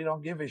yourself. We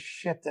don't give a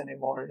shit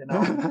anymore," you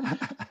know.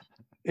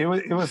 It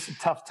was a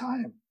tough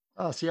time.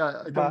 Oh, see,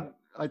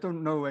 I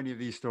don't know any of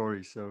these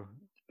stories, so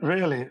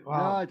really, no,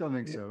 I don't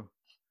think so.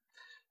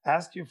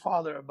 ask your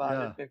father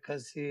about it,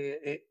 because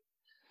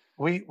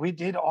we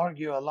did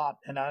argue a lot.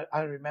 And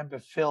I remember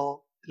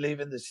Phil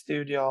leaving the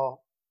studio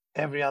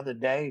every other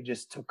day,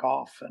 just took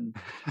off,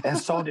 and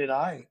so did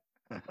I.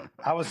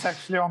 I was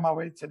actually on my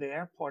way to the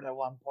airport at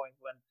one point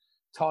when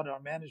Todd,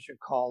 our manager,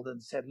 called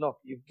and said, "Look,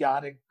 you've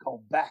got to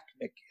go back,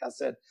 Mickey." I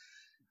said,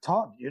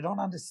 "Todd, you don't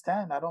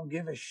understand. I don't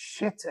give a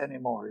shit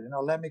anymore.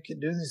 Lemmy can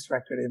do this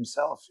record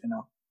himself,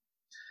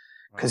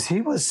 because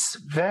he was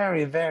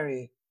very,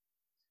 very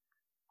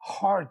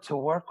hard to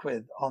work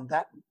with on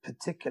that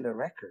particular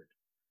record.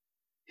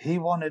 He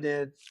wanted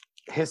it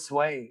his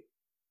way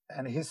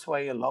and his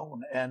way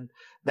alone. And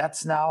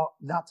that's now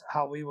not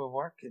how we were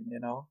working,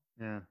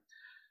 Yeah.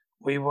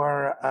 We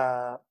were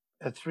a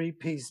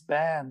 3-piece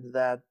band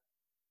that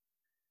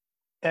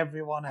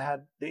everyone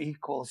had the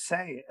equal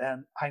say.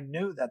 And I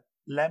knew that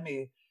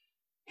Lemmy,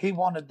 he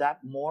wanted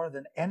that more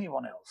than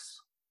anyone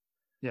else.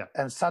 Yeah.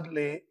 And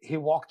suddenly he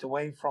walked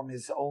away from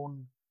his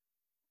own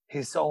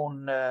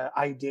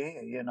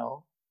idea,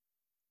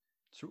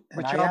 So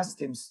and I asked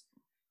him,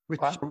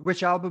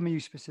 which album are you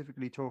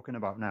specifically talking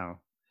about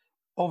now?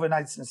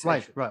 Overnight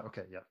Sensation. Right.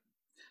 Okay. Yeah.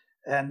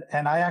 And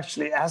I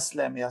actually asked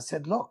Lemmy, I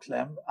said, "Look,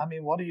 Lem, I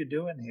mean, what are you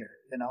doing here?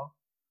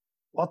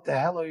 What the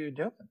hell are you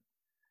doing?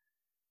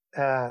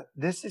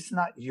 This is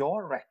not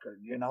your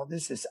record,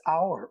 this is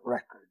our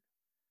record."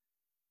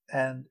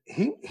 And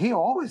he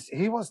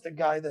was the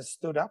guy that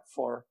stood up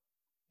for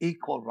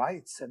equal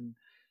rights. And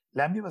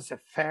Lemmy was a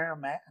fair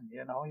man,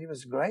 he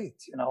was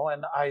great,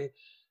 and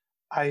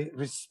I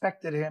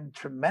respected him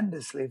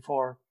tremendously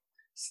for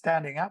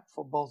standing up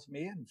for both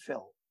me and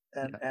Phil.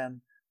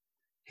 And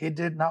he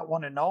did not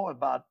want to know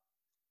about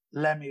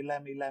Lemmy,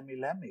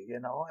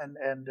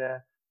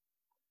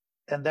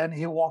 and then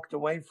he walked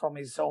away from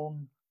his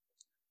own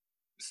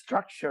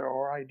structure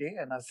or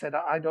idea. And I said,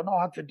 "I don't know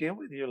how to deal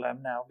with you,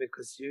 Lem, now,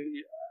 because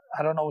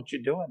I don't know what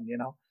you're doing,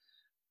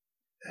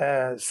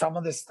 Some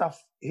of the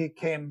stuff he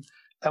came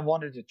and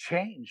wanted to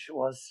change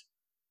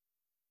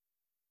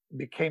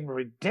became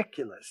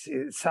ridiculous.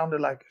 It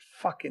sounded like a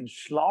fucking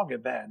Schlager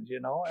band,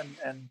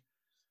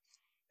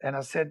 and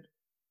I said,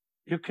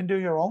 "You can do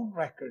your own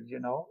record,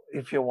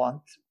 if you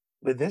want,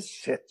 with this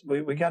shit.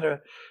 We got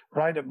to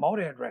write a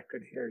Motorhead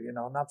record here,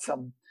 not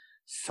some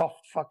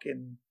soft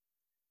fucking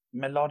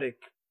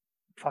melodic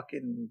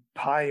fucking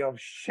pie of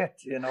shit,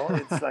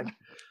 It's like..."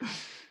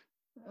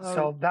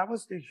 So that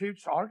was the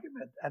huge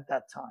argument at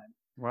that time.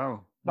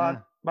 Wow.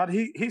 But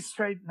he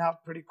straightened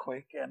out pretty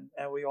quick, and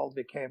we all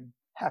became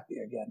happy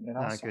again,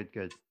 So.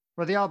 Good.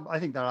 Well, I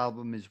think that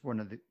album is one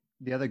of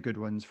the other good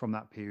ones from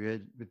that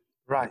period, with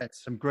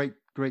some great,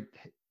 good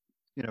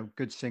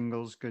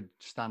singles, good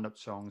stand-up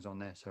songs on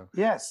there. So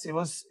yes, it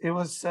was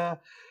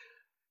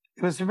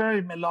a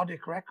very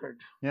melodic record.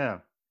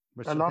 Yeah,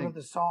 a lot of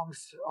the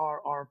songs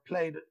are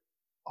played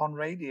on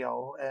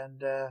radio,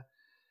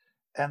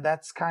 and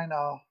that's kind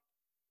of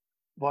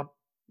what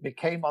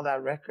became of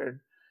that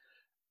record.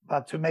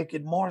 But to make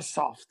it more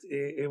soft,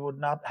 it would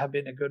not have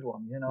been a good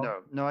one,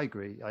 No, I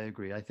agree.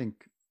 I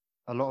think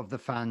a lot of the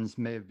fans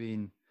may have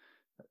been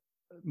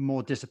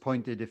more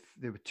disappointed if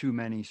there were too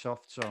many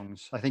soft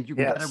songs. I think you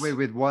can get away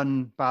with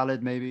one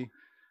ballad maybe,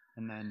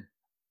 and then...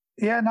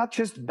 Yeah, not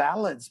just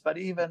ballads, but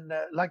even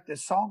like the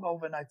song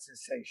Overnight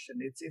Sensation.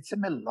 It's a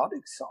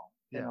melodic song,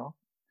 you know.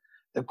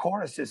 The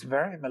chorus is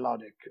very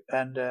melodic,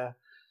 and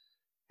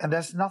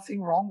there's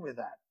nothing wrong with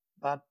that.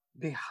 But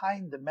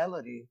behind the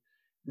melody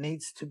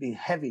needs to be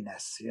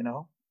heaviness,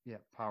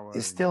 Yeah, power.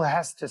 It still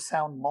has to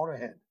sound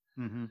Motorhead.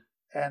 Mm-hmm.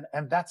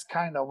 And that's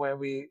kind of where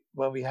we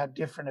had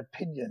different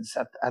opinions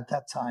at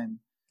that time.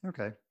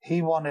 Okay.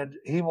 He wanted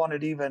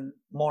even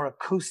more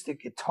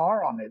acoustic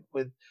guitar on it,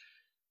 with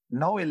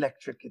no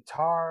electric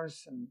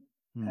guitars, and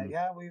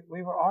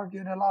we were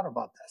arguing a lot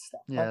about that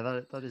stuff. Yeah,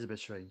 that is a bit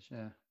strange.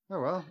 Yeah. Oh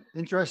well,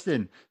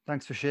 interesting.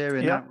 Thanks for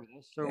sharing that with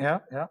us. So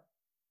yeah.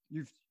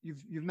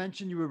 You've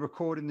mentioned you were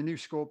recording the new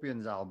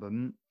Scorpions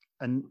album,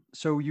 and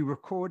so you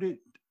recorded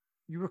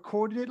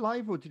it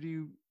live, or did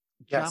you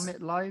jam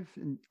it live?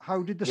 And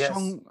how does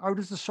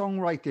the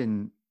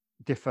songwriting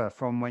differ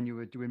from when you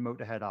were doing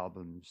Motorhead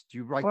albums? Do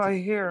you write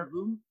in the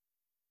room?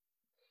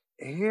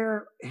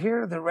 Here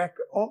the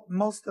record,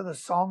 most of the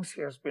songs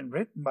here has been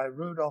written by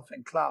Rudolf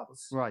and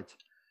Klaus, right,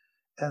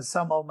 and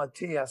some of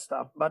Matthias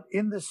stuff. But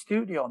in the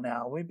studio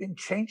now, we've been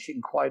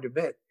changing quite a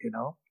bit,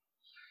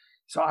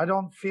 So I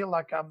don't feel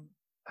like I'm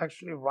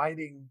actually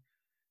writing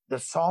the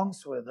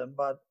songs with them,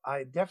 but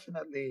I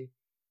definitely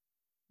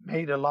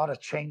made a lot of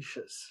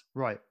changes.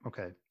 Right.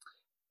 Okay.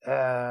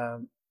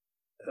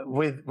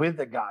 With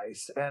the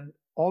guys, and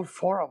all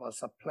 4 of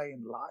us are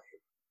playing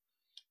live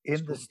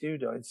in the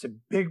studio. It's a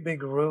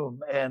big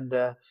room, and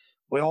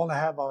we all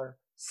have our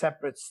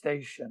separate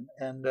station.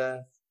 And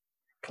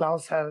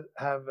Klaus have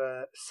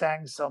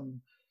sang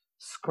some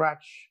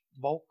scratch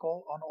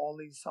vocal on all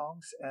these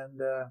songs,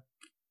 and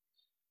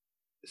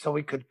so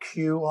we could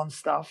cue on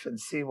stuff and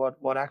see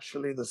what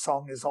actually the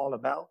song is all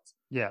about.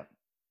 Yeah,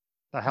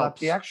 that helps.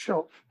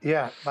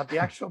 But the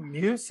actual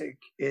music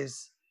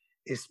is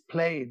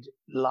played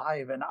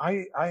live, and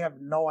I have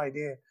no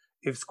idea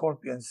if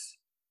Scorpions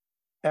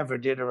ever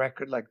did a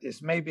record like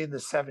this, maybe in the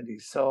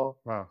 70s. So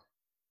Wow.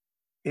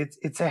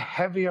 it's a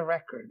heavier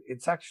record.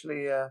 It's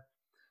actually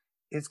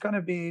it's going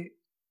to be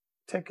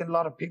taking a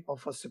lot of people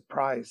for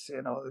surprise.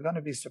 They're going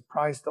to be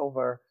surprised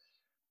over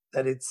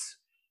that it's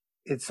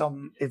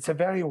a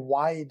very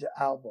wide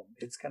album.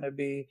 It's going to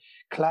be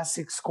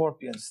classic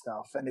Scorpion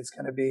stuff, and it's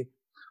going to be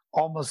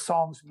almost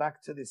songs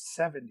back to the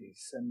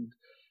 70s. And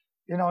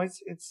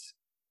it's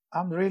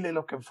I'm really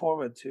looking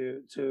forward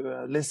to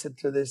listen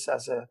to this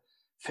as a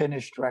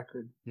finished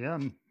record. Yeah,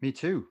 me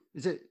too.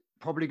 Is it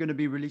probably going to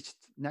be released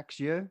next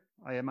year,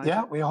 I imagine?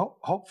 Yeah, we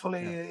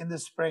hopefully in the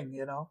spring.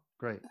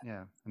 Great.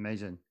 Yeah,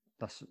 amazing.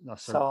 That's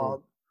so So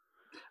cool.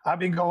 I've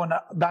been going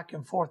back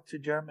and forth to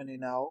Germany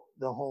now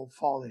the whole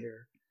fall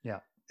here. Yeah.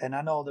 And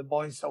I know the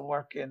boys are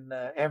working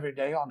every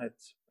day on it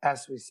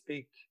as we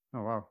speak.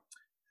 Oh wow.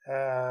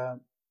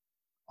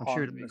 I'm On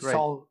sure it'll be great.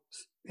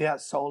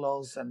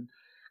 Solos, and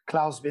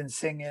Klaus been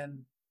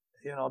singing,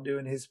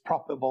 doing his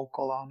proper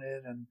vocal on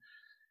it,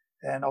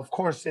 and of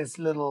course there's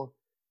little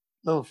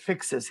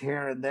fixes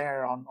here and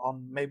there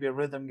on maybe a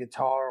rhythm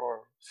guitar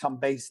or some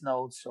bass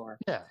notes, or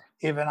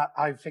even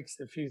I fixed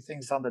a few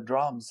things on the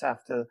drums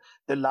after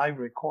the live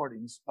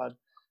recordings, but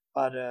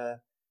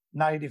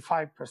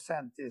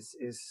 95%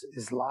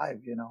 is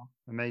live,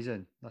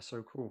 Amazing. That's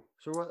so cool.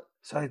 So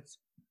it's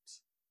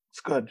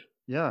good.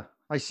 Yeah,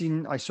 I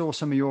saw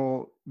some of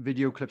your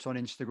video clips on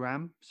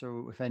Instagram.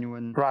 So if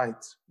anyone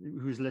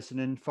who's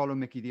listening, follow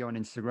Mickey D on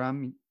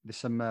Instagram. There's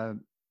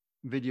some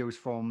videos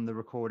from the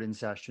recording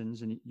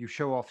sessions, and you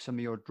show off some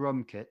of your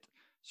drum kit.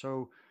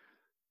 So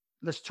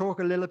let's talk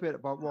a little bit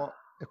about what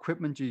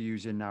equipment you're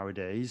using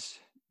nowadays.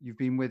 You've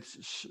been with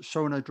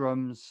Sonor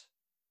drums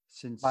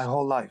since my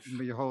whole life.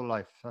 Your whole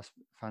life. That's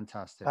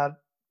fantastic.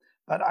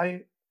 But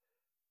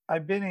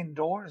I've been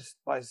endorsed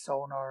by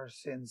Sonor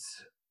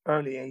since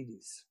early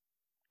 80s.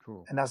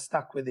 Cool. And I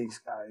stuck with these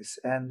guys.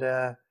 And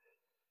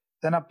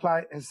then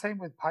same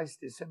with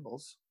Paiste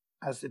cymbals,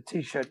 as the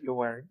T-shirt you're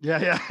wearing.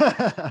 Yeah.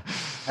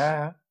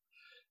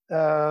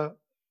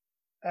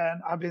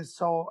 And I've been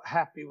so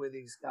happy with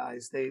these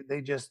guys.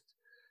 They just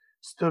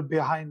stood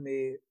behind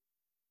me.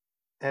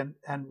 And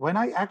when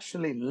I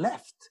actually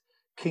left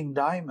King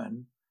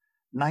Diamond,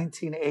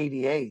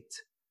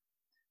 1988,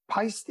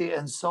 Paiste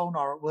and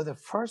Sonor were the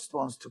first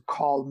ones to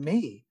call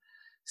me,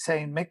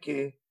 saying,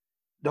 "Mickey,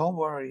 don't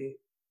worry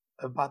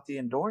about the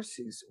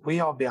endorsees. We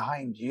are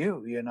behind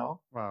you."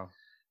 Wow.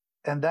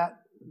 And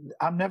that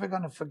I'm never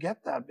going to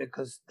forget that,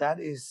 because that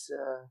is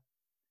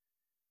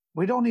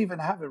we don't even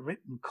have a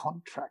written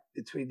contract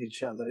between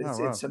each other.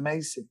 It's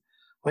amazing.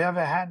 We have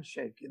a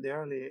handshake in the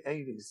early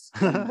 80s.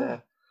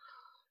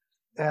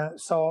 And,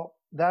 so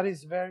that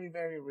is very,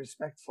 very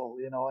respectful,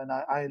 and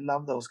I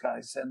love those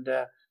guys. And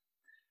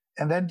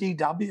then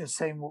DW,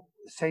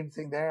 same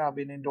thing there. I've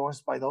been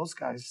endorsed by those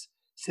guys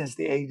since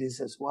the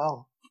 80s as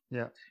well.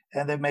 Yeah.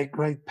 And they make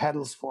great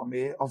pedals for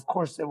me. Of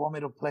course, they want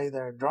me to play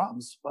their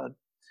drums, but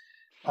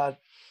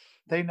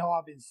they know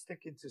I've been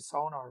sticking to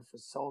Sonor for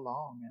so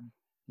long.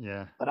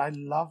 But I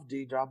love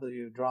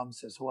DW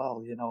drums as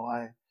well.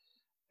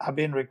 I've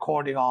been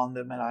recording on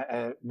them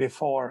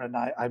before, and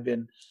I've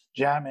been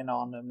jamming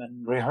on them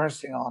and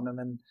rehearsing on them,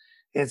 and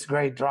it's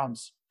great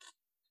drums.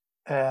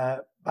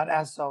 But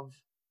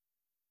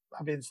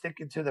I've been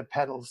sticking to the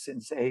pedals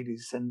since the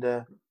 80s,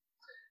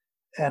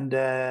 and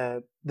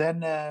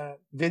then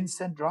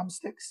Vincent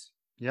Drumsticks.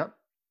 Yep.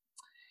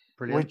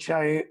 Brilliant. Which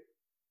I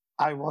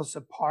was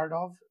a part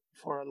of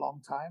for a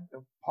long time, a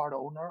part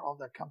owner of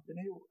the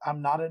company.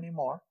 I'm not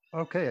anymore.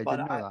 Okay, I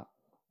didn't know that.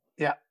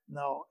 Yeah,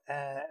 no,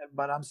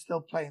 but I'm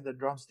still playing the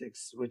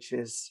drumsticks, which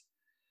is,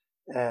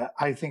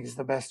 I think, is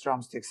the best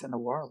drumsticks in the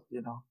world.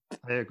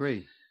 I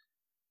agree.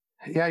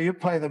 Yeah, you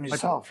play them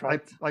yourself,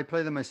 right? I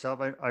play them myself.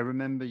 I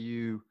remember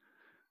you.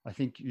 I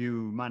think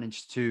you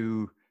managed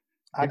to.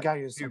 I got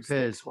you some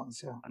sticks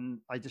once, yeah.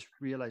 And I just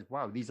realized,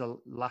 wow, these are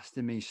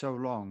lasting me so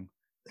long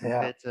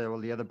compared to all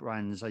the other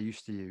brands I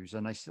used to use.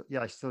 And I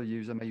still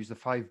use them. I use the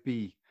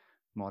 5B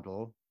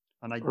model,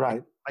 and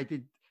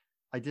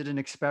I did an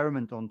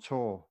experiment on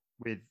tour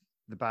with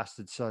the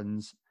Bastard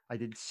Sons. I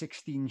did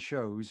 16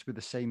 shows with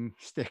the same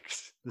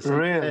sticks. The same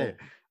really?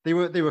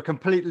 Pair. They were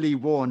completely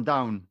worn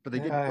down, but they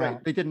didn't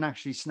break. They didn't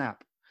actually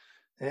snap.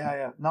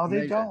 Yeah. No,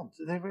 they don't.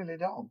 They really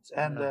don't.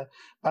 And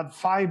but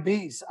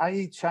 5Bs, I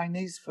eat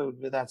Chinese food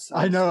with that stuff.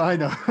 I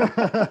know.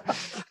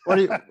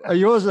 What are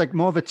yours like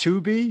more of a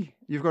 2B?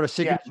 You've got a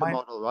signature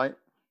model, right?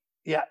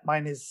 Yeah,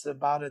 mine is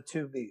about a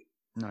 2B.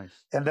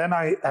 Nice. And then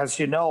as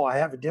you know, I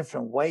have a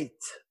different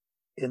weight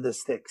in the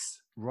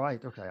sticks.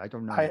 Right. Okay. I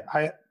don't know.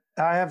 I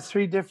have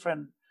three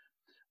different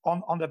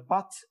on the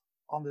butt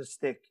on the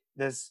stick.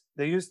 There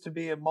used to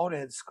be a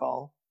Motorhead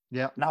skull.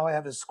 Yeah. Now I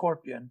have a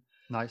Scorpion.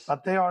 Nice.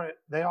 But they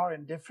are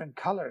in different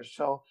colors.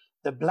 So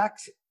the black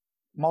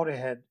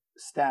Motorhead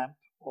stamp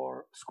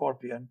or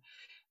Scorpion,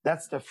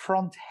 that's the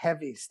front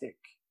heavy stick.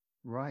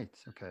 Right.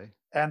 Okay.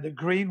 And the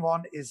green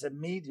one is a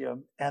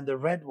medium, and the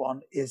red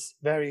one is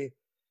very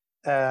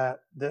the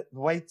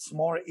weight's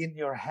more in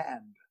your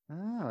hand.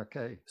 Ah,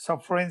 okay. So,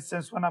 for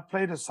instance, when I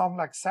played a song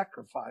like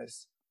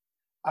Sacrifice,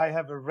 I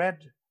have a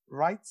red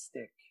right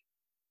stick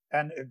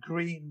and a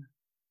green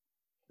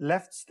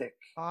left stick.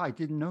 Ah, I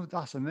didn't know.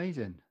 That's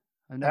amazing.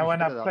 I've And never when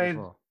heard I of that played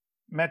before.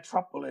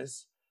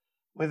 Metropolis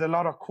with a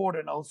lot of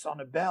quarter notes on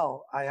a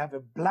bell, I have a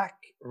black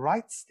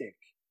right stick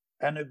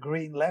and a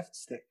green left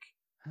stick.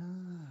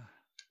 Ah,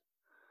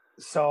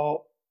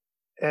 So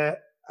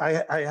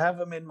I have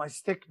them in my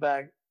stick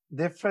bag,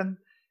 different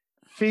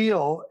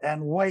feel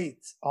and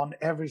weight on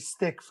every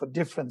stick for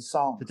different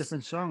songs. the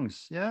different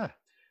songs. Yeah.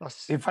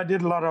 That's... If I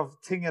did a lot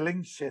of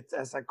ting-a-ling shit,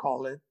 as I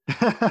call it,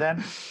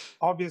 then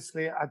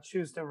obviously I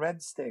choose the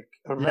red stick,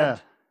 the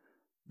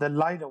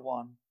lighter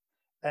one.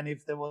 And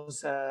if there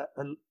was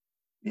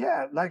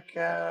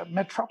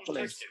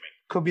Metropolis,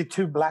 could be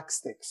 2 black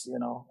sticks,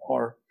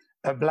 or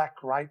a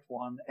black right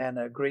one and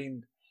a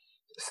green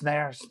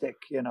snare stick,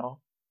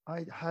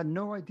 I had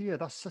no idea.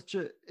 That's such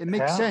a... It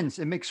makes sense.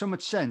 It makes so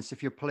much sense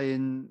if you're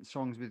playing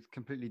songs with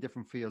completely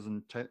different feels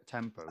and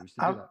tempos to do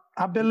that.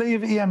 I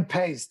believe Ian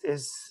Paste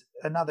is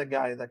another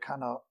guy that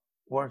kind of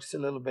works a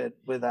little bit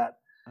with that.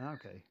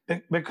 Okay.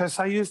 Because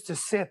I used to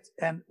sit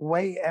and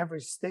weigh every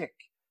stick.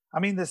 I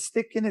mean, the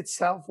stick in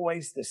itself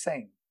weighs the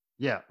same.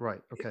 Yeah,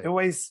 right. Okay. It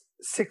weighs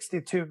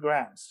 62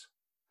 grams.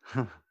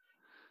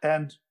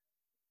 And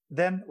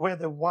then where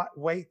the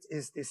weight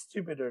is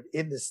distributed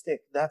in the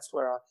stick, that's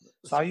where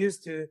I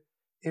used to,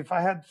 if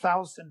I had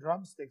 1,000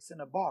 drumsticks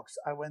in a box,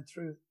 I went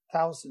through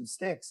 1,000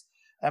 sticks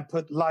and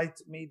put light,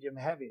 medium,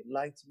 heavy,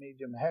 light,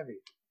 medium,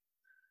 heavy.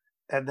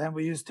 And then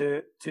we used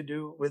to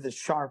do with a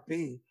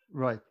Sharpie,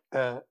 right,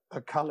 a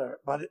color.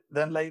 But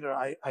then later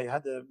I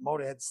had the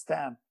Motorhead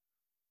stamp,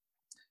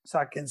 so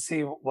I can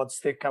see what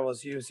stick I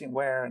was using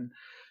where. And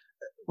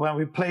when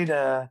we played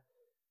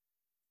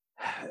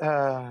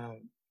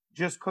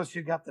Just Because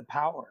You Got the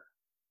Power,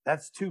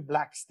 that's 2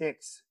 black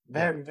sticks,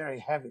 very, very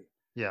heavy.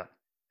 Yeah.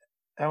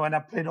 And when I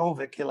played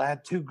Overkill, I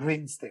had 2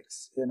 green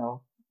sticks,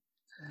 Wow.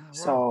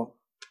 So,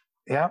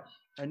 yeah.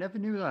 I never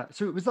knew that.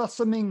 So was that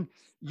something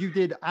you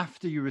did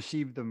after you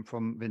received them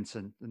from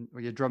Vincent, or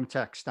your drum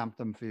tech stamped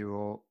them for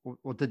you,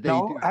 or did they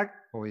do it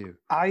for you?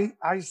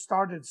 I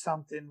started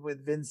something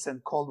with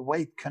Vincent called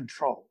Weight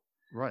Control.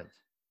 Right.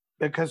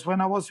 Because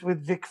when I was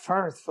with Vic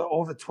Firth for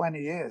over 20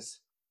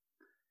 years,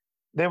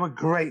 they were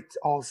great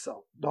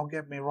also. Don't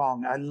get me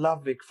wrong. I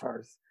love Vic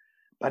Firth.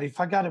 But if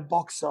I got a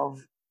box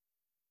of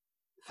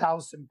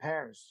 1,000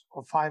 pairs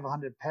or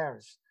 500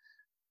 pairs,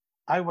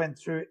 I went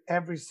through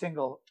every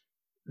single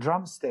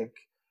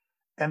drumstick,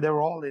 and they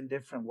were all in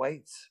different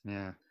weights.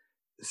 Yeah.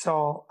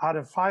 So out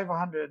of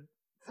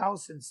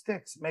 500,000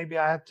 sticks, maybe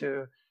I had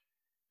to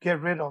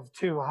get rid of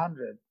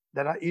 200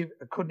 that I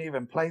couldn't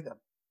even play them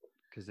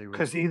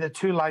because either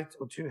too light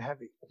or too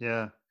heavy.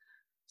 Yeah.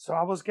 So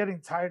I was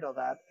getting tired of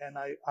that, and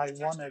I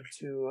wanted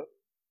to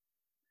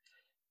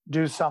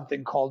do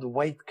something called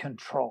weight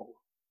control.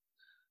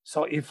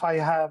 So if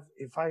I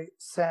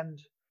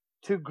send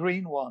 2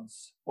 green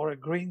ones or a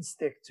green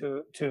stick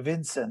to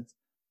Vincent,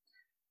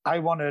 I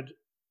wanted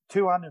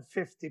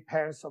 250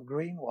 pairs of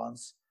green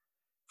ones,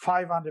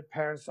 500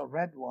 pairs of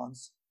red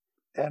ones,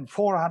 and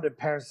 400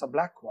 pairs of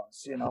black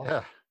ones,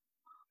 Yeah.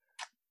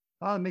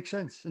 Oh, that makes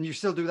sense. And you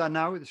still do that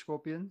now with the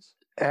Scorpions?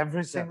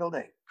 Every single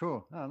day.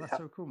 Cool. Oh, that's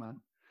so cool,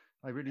 man.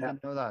 I really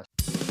didn't know that.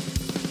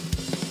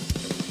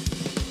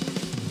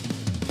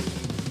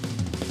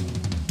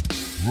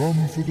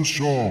 Drum for the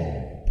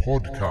Song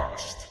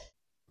podcast.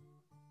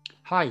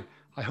 Hi,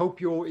 I hope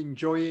you're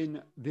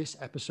enjoying this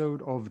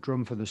episode of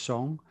Drum for the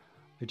Song.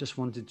 I just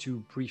wanted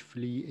to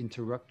briefly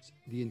interrupt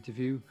the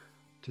interview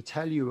to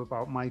tell you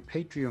about my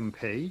Patreon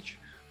page,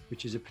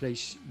 which is a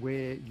place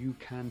where you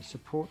can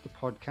support the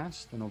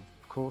podcast and, of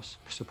course,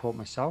 support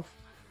myself.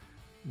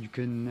 You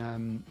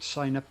can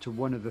sign up to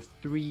one of the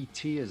 3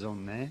 tiers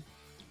on there.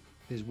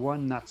 There's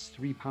one that's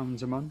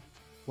 £3 a month,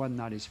 one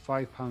that is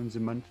 £5 a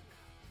month,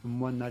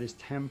 and one that is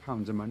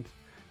 £10 a month.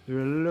 There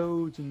are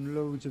loads and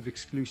loads of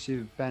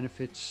exclusive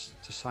benefits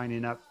to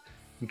signing up,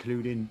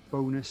 including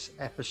bonus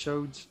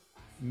episodes,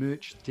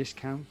 merch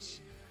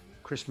discounts,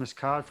 Christmas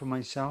card for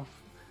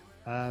myself.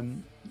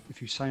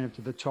 If you sign up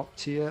to the top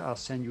tier, I'll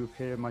send you a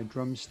pair of my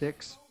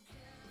drumsticks.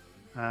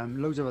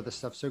 Loads of other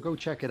stuff. So go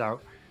check it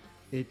out.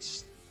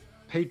 It's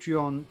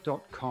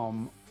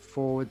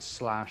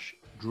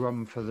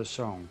patreon.com/drum for the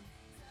song.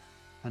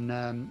 And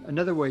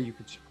another way you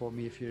could support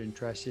me if you're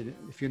interested,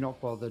 if you're not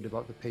bothered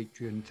about the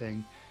Patreon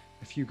thing,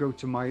 if you go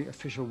to my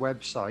official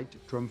website,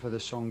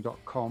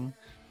 drumforthesong.com,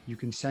 you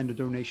can send a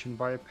donation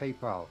via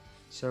PayPal.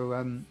 So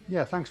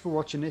thanks for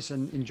watching this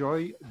and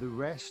enjoy the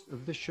rest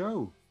of the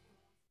show.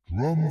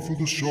 Drum for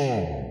the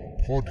Song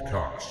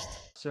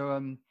podcast.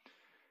 So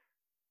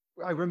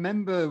I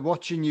remember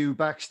watching you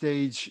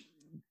backstage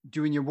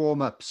doing your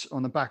warm-ups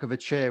on the back of a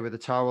chair with a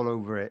towel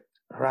over it.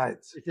 Right.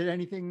 Is there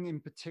anything in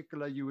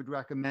particular you would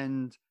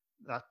recommend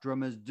that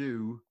drummers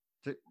do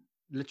to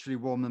literally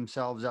warm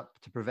themselves up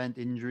to prevent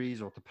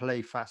injuries or to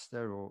play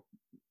faster or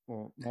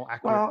more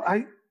accurate? Well,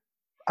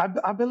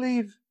 I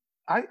believe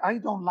I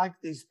don't like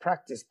these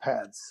practice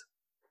pads.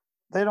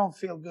 They don't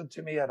feel good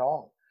to me at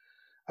all.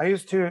 I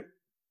used to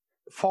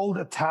fold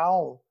a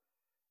towel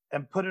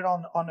and put it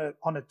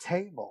on a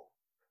table.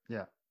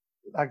 Yeah.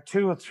 Like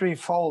 2 or 3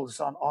 folds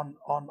on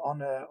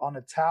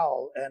a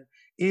towel, and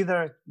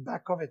either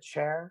back of a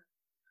chair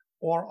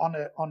or on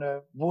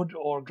a wood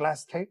or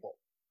glass table.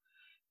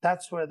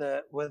 That's where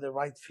the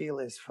right feel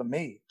is for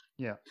me.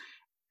 Yeah.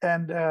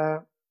 And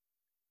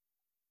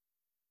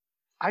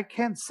I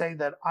can't say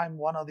that I'm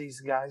one of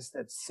these guys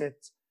that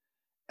sit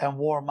and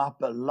warm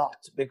up a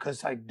lot,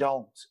 because I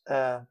don't.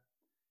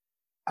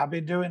 I've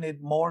been doing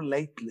it more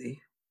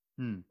lately.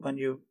 When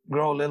you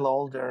grow a little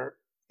older,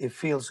 it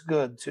feels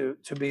good to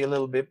be a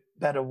little bit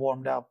better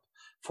warmed up,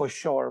 for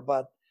sure.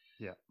 But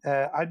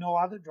I know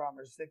other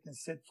drummers, they can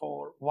sit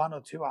for 1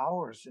 or 2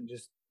 hours and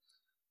just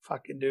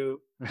fucking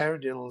do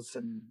paradiddles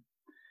and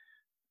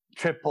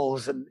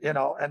triples, and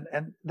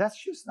and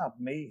that's just not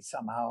me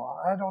somehow.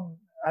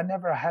 I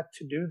never had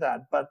to do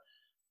that. But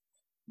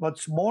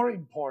what's more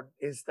important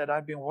is that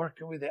I've been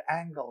working with the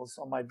angles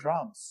on my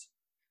drums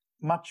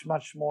much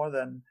more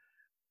than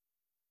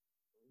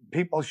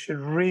drummers should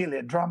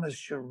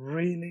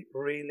really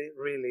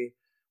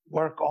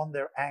work on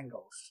their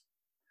angles.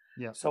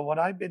 Yeah. So what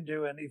I've been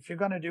doing, if you're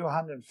going to do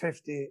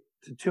 150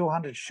 to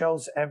 200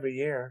 shows every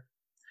year,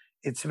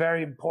 it's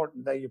very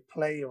important that you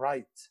play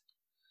right.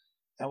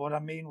 And what I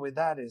mean with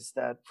that is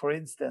that, for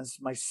instance,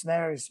 my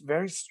snare is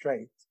very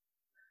straight.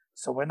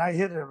 So when I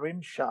hit a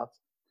rim shot,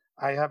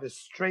 I have a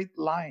straight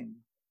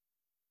line,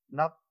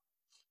 not,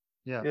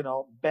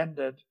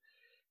 bended.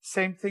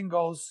 Same thing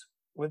goes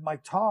with my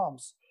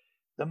toms.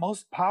 The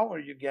most power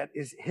you get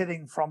is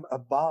hitting from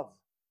above,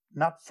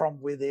 not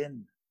from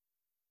within.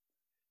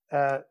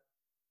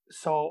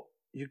 So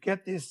you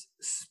get this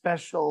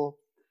special,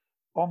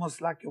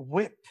 almost like a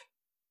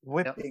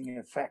whipping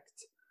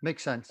effect.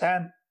 Makes sense.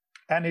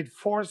 And it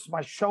forced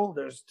my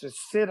shoulders to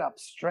sit up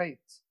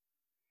straight.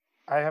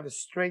 I have a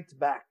straight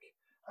back.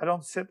 I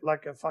don't sit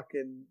like a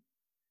fucking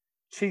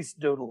cheese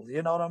doodle.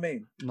 You know what I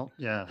mean?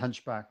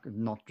 Hunchback,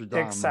 Notre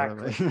Dame.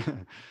 Exactly.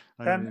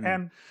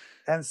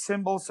 And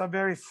cymbals are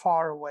very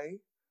far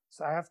away,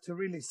 so I have to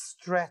really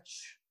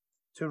stretch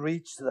to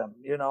reach them.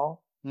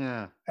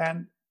 Yeah.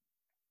 And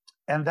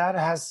that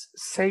has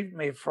saved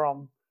me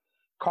from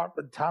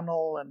carpal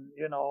tunnel, and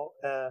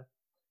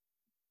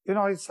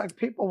it's like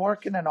people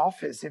work in an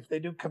office. If they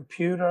do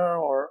computer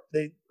or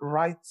they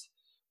write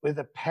with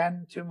a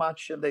pen too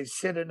much and they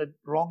sit in a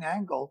wrong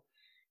angle,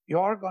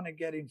 you're going to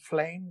get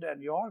inflamed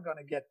and you're going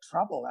to get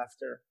trouble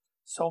after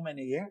so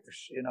many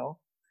years,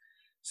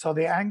 So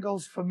the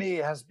angles for me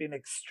has been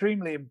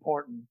extremely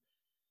important.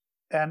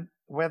 And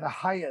where the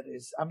hi-hat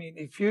is, I mean,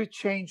 if you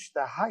change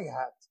the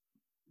hi-hat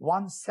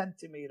 1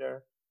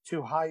 centimeter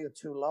too high or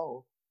too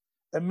low,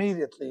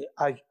 immediately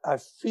I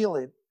feel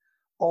it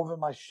over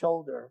my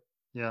shoulder.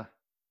 Yeah.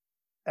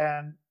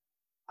 And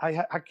I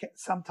can't,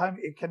 sometimes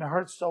it can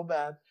hurt so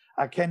bad,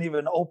 I can't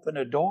even open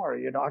a door,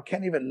 I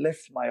can't even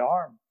lift my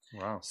arm.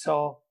 Wow.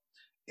 So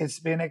it's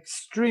been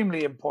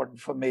extremely important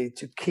for me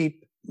to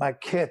keep my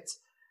kit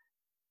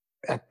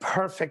at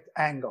perfect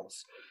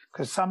angles.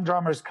 Because some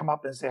drummers come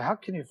up and say, how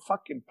can you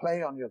fucking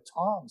play on your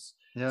toms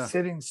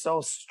sitting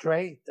so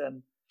straight?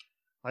 And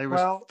I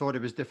always thought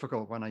it was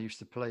difficult when I used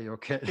to play your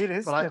kit. It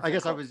is. But I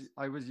guess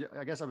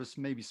I was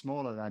maybe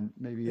smaller then.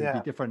 Maybe it'd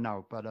be different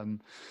now. But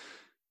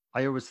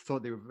I always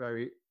thought they were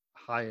very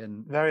high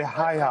and very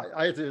high up.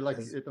 I had to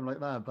hit them like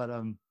that. But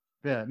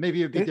maybe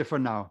it'd be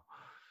different now.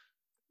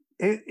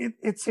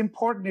 It's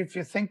important if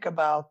you think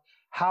about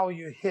how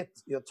you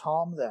hit your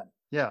tom. Then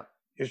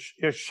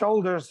your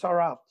shoulders are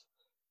up,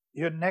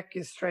 your neck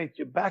is straight,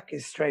 your back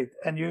is straight,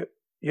 and you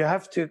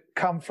have to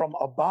come from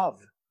above.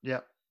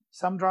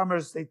 Some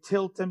drummers, they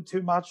tilt them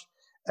too much,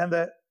 and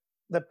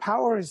the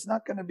power is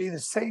not going to be the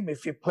same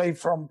if you play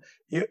from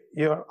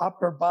your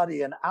upper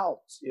body and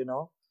out.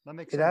 That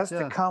makes sense. It has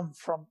to come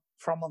from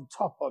on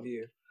top of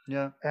you.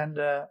 And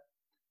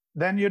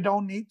then you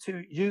don't need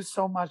to use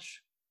so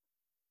much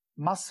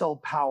muscle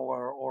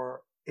power,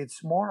 or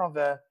it's more of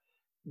a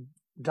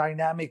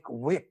dynamic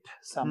whip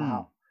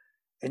somehow.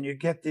 And you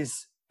get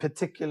this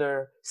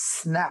particular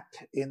snap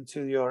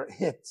into your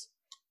hit.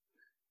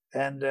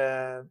 And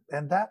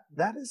that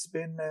has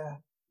been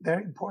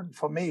very important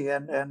for me.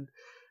 And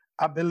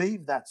I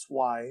believe that's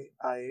why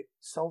I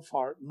so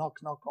far, knock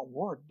on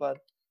wood, but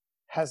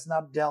has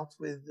not dealt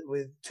with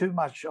too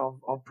much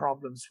of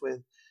problems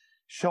with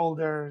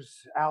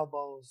shoulders,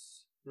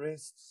 elbows,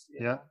 wrists.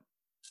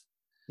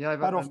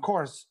 But of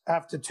course,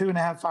 after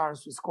 2.5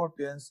 hours with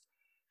Scorpions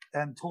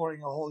and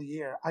touring a whole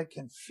year, I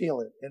can feel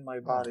it in my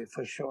body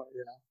for sure.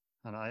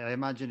 And I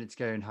imagine it's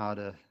getting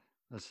harder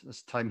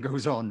as time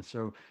goes on.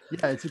 So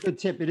it's a good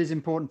tip. It is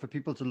important for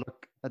people to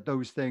look at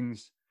those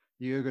things,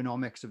 the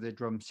ergonomics of their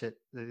drum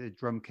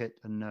kit,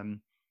 and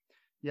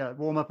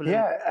warm up a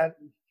little.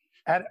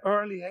 At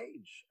early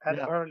age.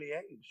 Early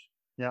age.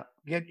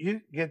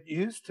 Get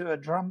used to a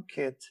drum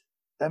kit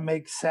that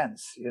makes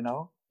sense.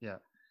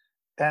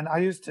 And I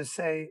used to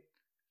say,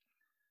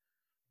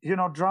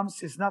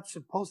 drums is not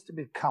supposed to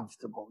be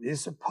comfortable. You're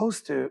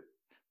supposed to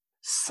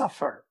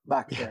suffer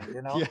back there.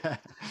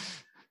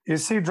 you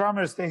see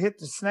drummers, they hit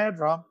the snare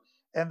drum,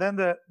 and then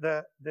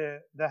the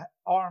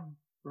arm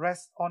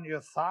rests on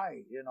your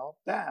thigh,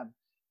 bam,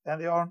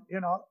 and the arm,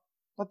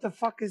 what the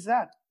fuck is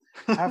that?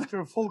 After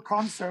a full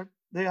concert,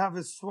 they have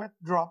a sweat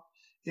drop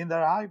in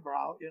their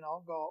eyebrow,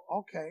 go,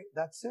 okay,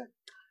 that's it.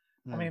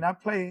 I mean, I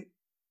play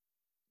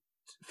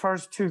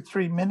first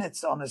 2-3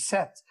 minutes on a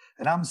set,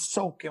 and I'm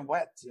soaking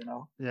wet,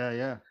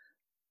 Yeah.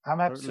 I'm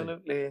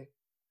absolutely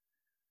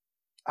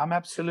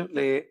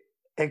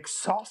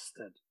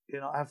exhausted,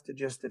 after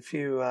just a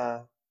few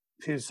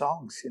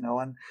songs,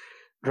 and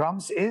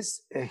drums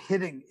is a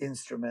hitting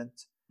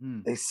instrument.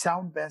 They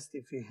sound best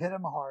if you hit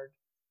them hard.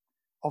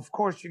 Of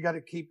course, you got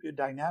to keep your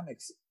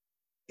dynamics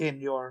in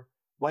your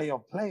way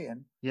of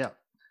playing. Yeah.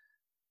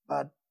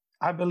 But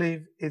I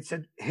believe it's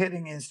a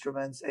hitting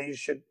instrument, and you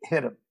should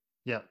hit them.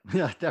 Yeah,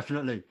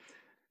 definitely.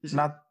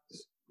 Not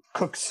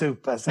cook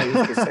soup, as I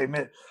used to say,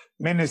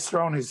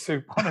 minestrone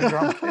soup on a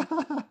drum kit.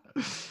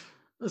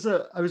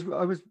 So I was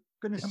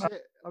going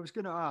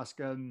to ask,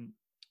 do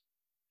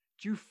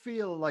you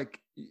feel like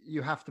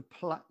you have to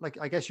plan? Like,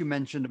 I guess you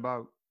mentioned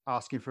about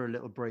asking for a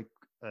little break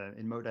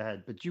in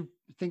Motorhead, but do you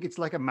think it's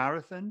like a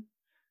marathon?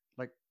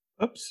 Like,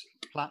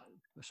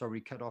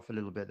 sorry, cut off a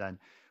little bit then.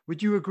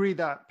 Would you agree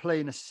that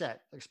playing a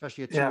set,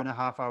 especially a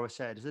 2.5 hour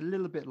set, is a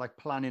little bit like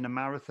planning a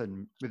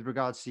marathon with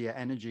regards to your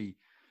energy?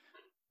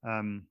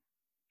 Does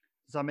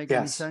that make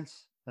any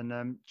sense? And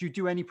do you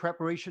do any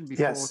preparation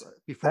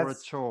before a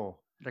tour?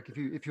 Like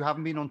if you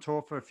haven't been on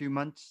tour for a few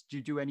months, do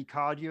you do any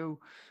cardio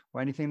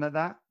or anything like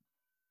that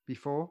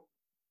before?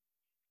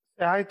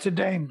 Hi to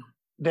Dane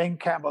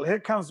Campbell. Here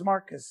comes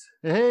Marcus.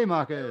 Hey,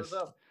 Marcus.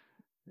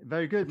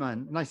 Very good,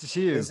 man. Nice to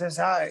see you. He says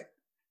hi.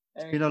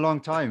 It's been a long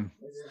time.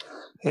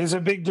 He's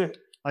a big dude.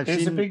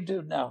 He's a big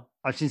dude now.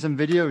 I've seen some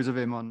videos of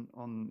him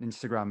on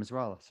Instagram as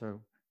well.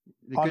 So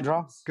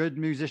good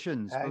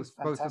musicians,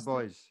 both the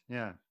boys.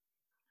 Yeah.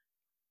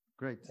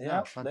 Great.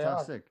 Yeah,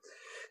 fantastic.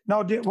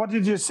 No, what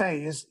did you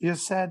say? You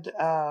said...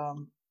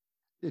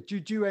 do you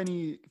do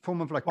any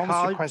form of like... What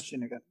was your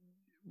question again?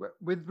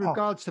 With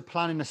regards to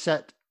planning a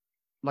set,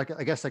 like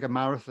I guess like a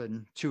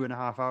marathon,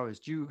 2.5 hours,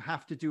 do you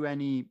have to do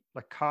any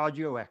like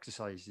cardio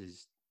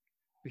exercises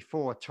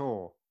before a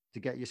tour to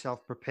get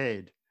yourself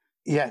prepared?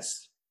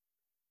 Yes.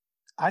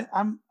 I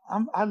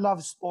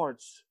love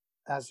sports,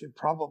 as you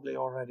probably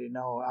already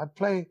know. I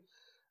play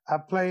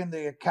in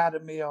the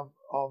academy of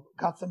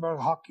Gothenburg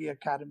Hockey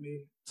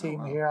Academy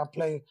team here. I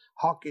play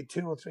hockey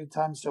 2 or 3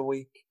 times a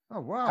week.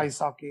 Oh, wow. Ice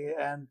hockey.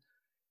 And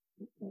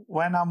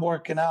when I'm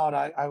working out,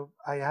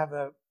 I have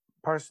a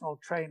personal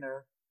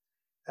trainer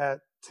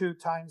 2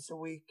 times a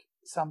week,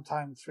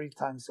 sometimes 3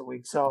 times a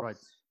week. So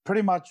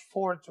pretty much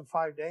 4 to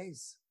 5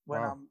 days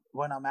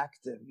when I'm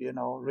active,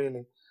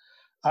 really.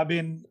 I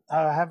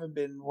haven't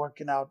been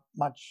working out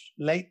much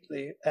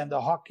lately, and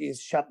the hockey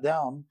is shut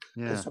down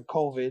because of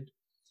COVID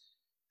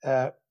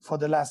for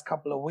the last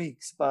couple of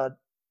weeks. But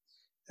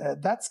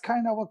that's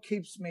kind of what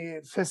keeps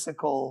me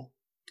physical.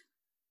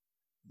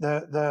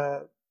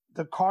 The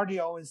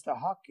cardio is the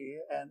hockey,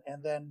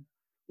 and then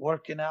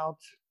working out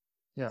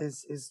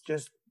is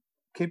just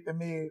keeping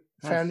me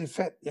fairly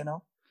fit.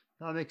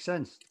 That makes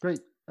sense.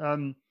 Great.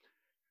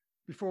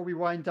 Before we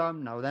wind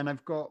down now, then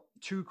I've got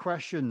 2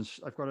 questions.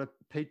 I've got a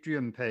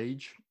Patreon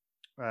page.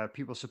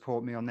 People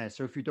support me on there.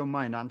 So if you don't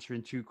mind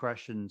answering 2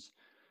 questions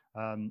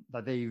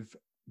that they've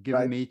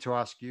given me to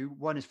ask you.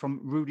 One is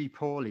from Rudy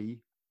Pauly,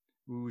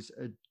 who's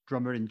a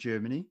drummer in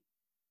Germany.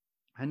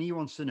 And he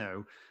wants to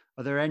know,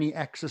 are there any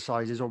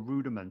exercises or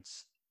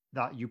rudiments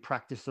that you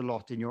practiced a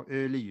lot in your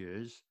early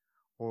years?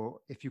 Or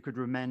if you could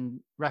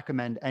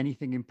recommend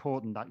anything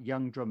important that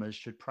young drummers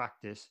should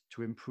practice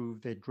to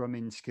improve their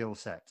drumming skill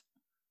set?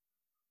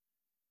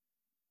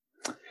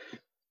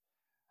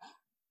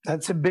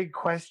 That's a big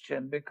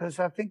question, because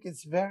I think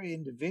it's very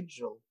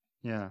individual.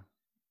 Yeah.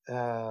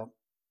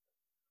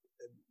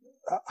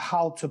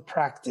 How to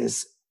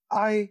practice.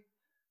 I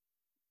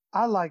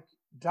like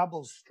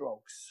double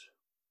strokes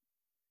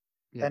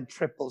and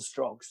triple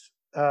strokes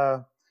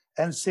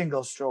and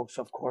single strokes,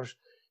 of course.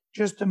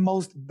 Just the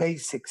most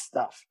basic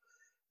stuff.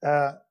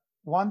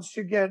 Once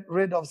you get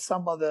rid of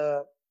some of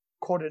the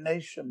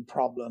coordination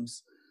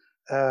problems,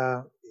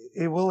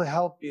 it will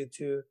help you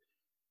to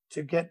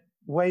get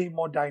way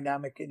more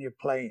dynamic in your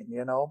playing,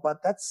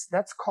 but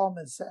that's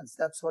common sense.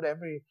 That's what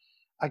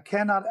I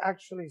cannot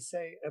actually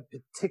say a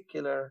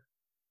particular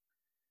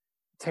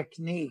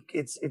technique.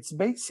 It's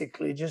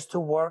basically just to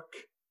work.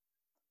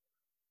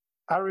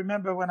 I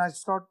remember when I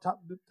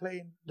started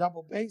playing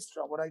double bass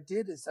drum, what I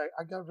did is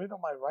I got rid of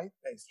my right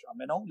bass drum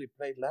and only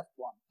played left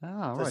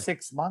one for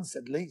 6 months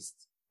at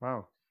least.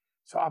 Wow.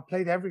 So I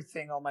played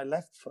everything on my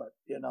left foot,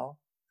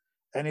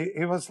 and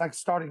it was like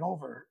starting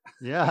over.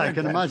 Yeah, I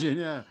can imagine.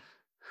 Yeah.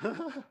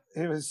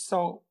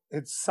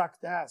 It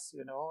sucked ass,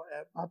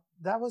 but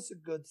that was a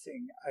good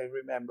thing, I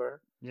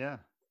remember. Yeah.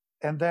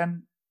 And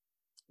then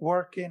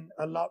working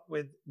a lot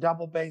with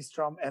double bass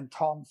drum and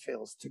tom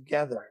fills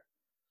together,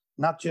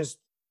 not just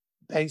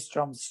bass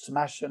drums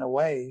smashing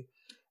away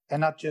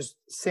and not just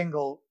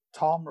single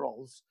tom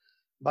rolls,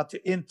 but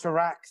to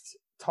interact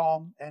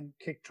tom, and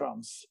kick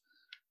drums,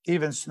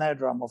 even snare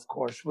drum, of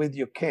course, with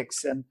your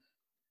kicks. And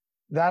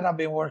that I've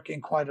been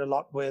working quite a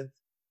lot with.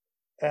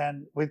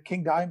 And with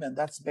King Diamond,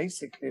 that's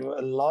basically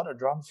a lot of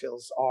drum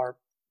fills are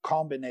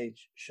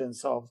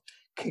combinations of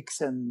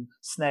kicks and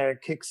snare,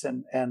 kicks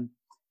and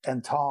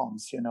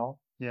toms, you know.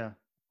 Yeah.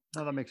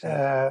 No, that makes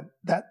sense.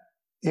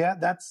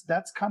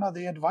 That's kind of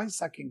the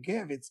advice I can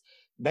give. It's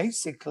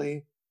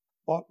basically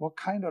what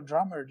kind of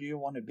drummer do you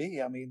want to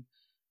be? I mean,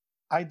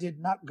 I did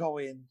not go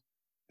in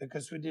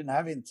because we didn't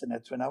have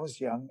internet when I was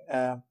young,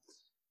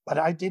 but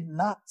I did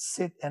not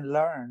sit and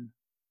learn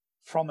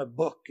from a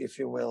book, if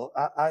you will.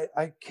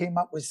 I came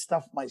up with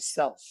stuff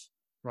myself.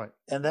 Right.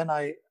 And then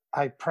I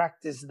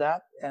practiced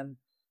that, and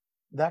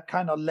that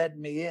kind of led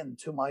me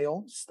into my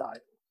own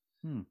style.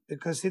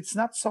 Because it's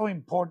not so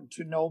important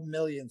to know a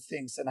million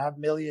things and have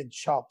million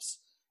chops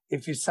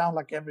if you sound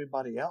like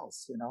everybody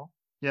else, you know?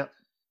 Yeah.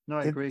 No,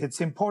 I agree. It's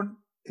important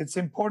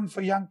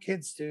for young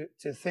kids to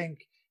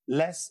think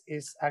less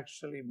is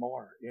actually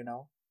more, you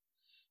know?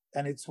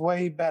 And it's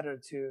way better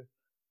to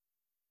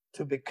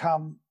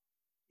become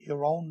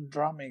your own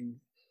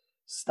drumming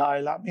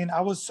style. I mean,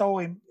 I was so,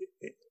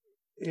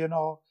 you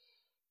know,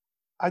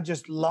 I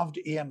just loved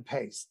Ian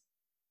Pace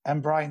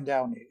and Brian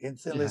Downey in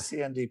Thin Lizzy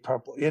and Deep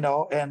Purple, you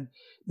know, and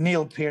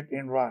Neil Peart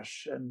in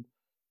Rush. And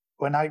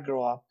when I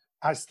grew up,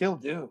 I still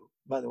do,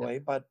 by the way,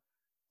 but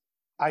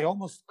I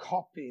almost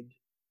copied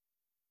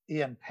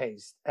Ian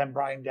Pace and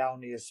Brian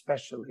Downey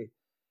especially.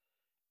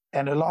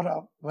 And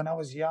when I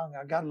was young,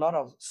 I got a lot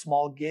of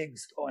small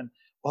gigs going,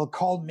 well,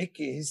 call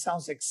Mickey, he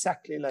sounds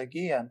exactly like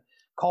Ian.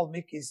 Call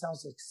Mickey, he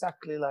sounds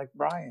exactly like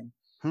Brian.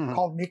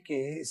 Call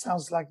Mickey, he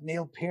sounds like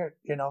Neil Peart,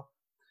 you know.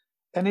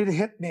 And it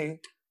hit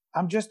me,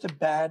 I'm just a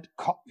bad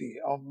copy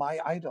of my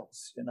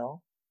idols, you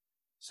know.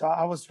 So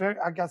I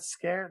got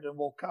scared and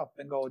woke up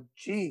and go,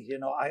 gee, you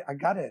know, I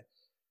gotta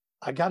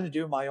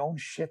do my own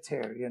shit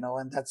here, you know.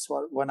 And that's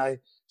when I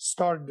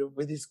started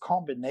with these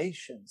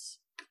combinations.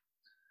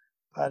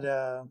 But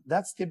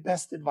that's the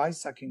best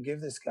advice I can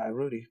give this guy,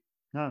 Rudy.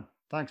 No,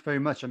 thanks very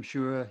much. I'm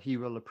sure he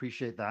will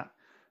appreciate that.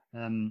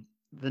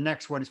 The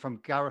next one is from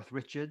Gareth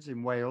Richards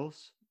in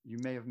Wales. You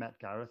may have met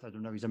Gareth. I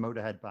don't know. He's a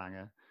Motorhead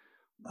banger.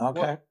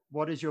 Okay.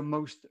 What is your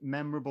most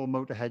memorable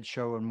Motorhead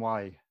show and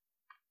why?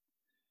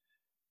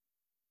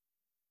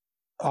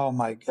 Oh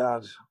my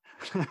God.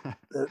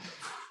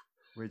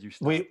 Where'd you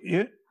start?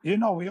 You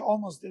know, we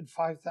almost did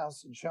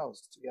 5,000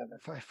 shows together.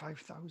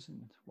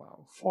 5,000.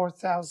 Wow.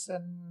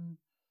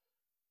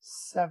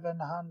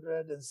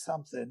 4,700 and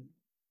something.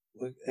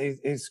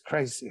 It's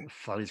crazy.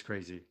 That is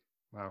crazy.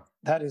 Wow.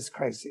 That is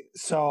crazy.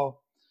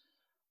 So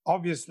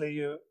obviously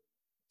to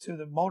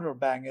the motor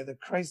banger, the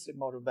crazy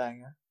motor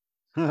banger,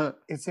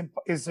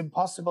 it's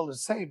impossible to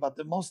say, but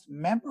the most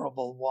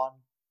memorable one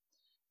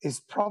is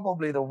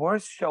probably the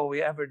worst show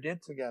we ever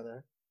did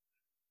together.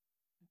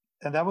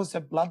 And that was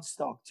at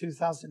Bloodstock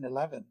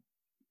 2011.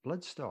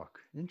 Bloodstock.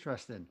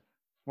 Interesting.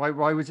 Why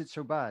was it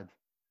so bad?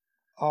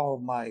 Oh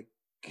my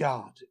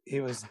God.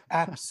 It was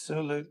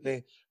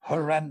absolutely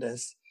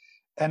horrendous.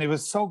 And it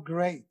was so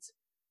great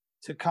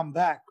to come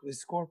back with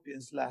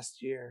Scorpions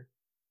last year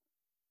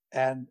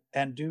and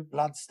do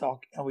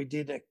Bloodstock. And we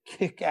did a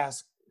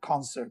kick-ass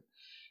concert.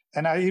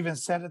 And I even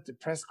said at the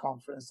press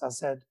conference, I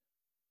said,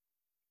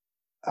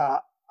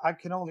 I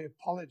can only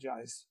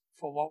apologize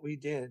for what we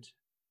did.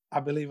 I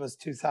believe it was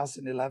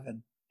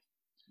 2011.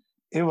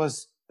 It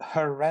was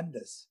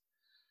horrendous.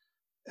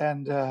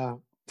 And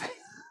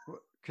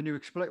can you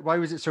explain why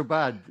was it so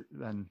bad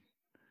then?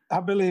 I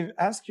believe,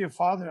 ask your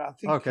father. I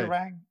think okay.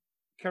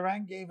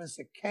 Kerrang gave us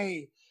a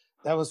K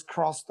that was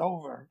crossed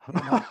over. You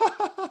know?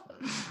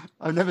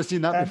 I've never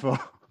seen that before.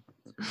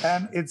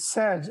 And it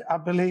said, I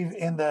believe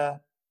in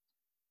the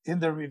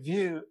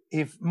review,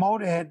 if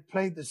Motorhead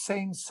played the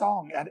same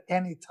song at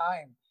any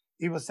time,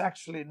 it was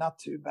actually not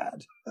too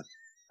bad.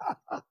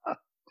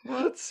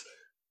 What?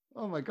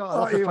 Oh my God!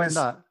 I'll have to find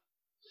that.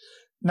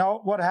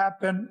 No, what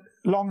happened?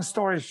 Long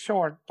story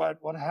short,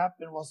 but what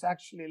happened was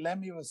actually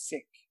Lemmy was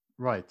sick.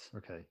 Right.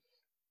 Okay.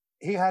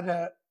 He had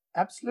a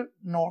absolute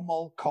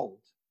normal cold,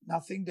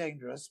 nothing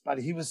dangerous, but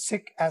he was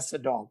sick as a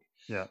dog.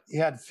 Yeah. He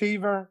had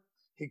fever.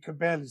 He could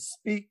barely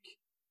speak.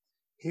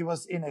 He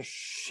was in a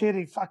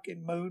shitty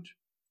fucking mood.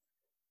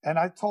 And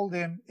I told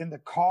him in the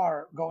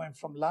car going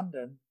from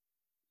London,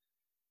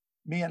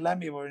 me and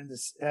Lemmy were in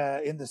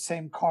the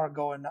same car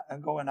going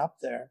up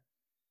there.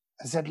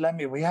 I said,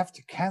 Lemmy, we have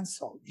to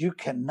cancel. You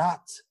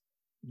cannot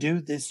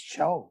do this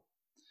show.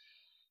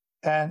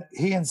 And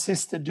he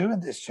insisted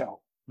doing this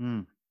show.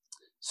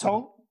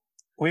 So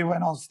we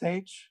went on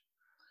stage,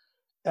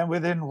 and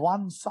within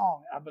one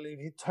song, I believe,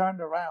 he turned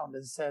around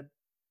and said,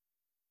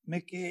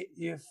 Mickey,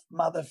 you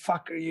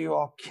motherfucker, you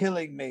are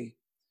killing me.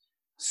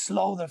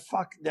 Slow the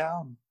fuck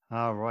down.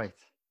 Oh, right.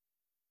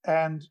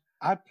 And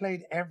I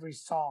played every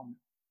song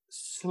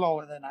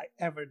slower than I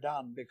ever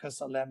done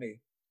because of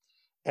Lemmy.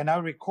 And I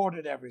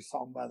recorded every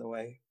song, by the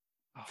way,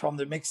 from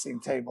the mixing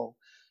table,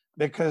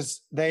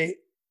 because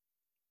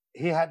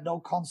he had no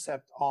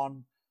concept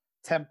on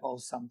tempo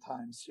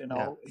sometimes, you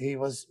know. Yeah. He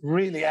was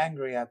really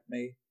angry at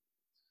me.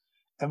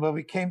 And when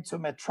we came to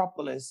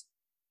Metropolis,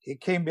 he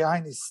came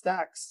behind his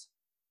stacks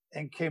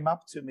and came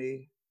up to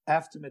me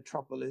after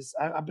Metropolis.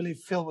 I believe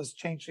Phil was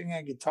changing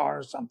a guitar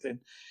or something.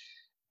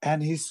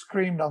 And he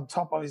screamed on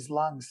top of his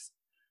lungs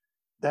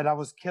that I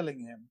was killing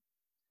him.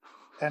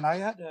 And I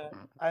had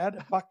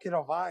a bucket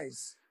of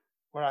ice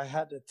where I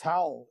had a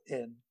towel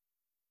in.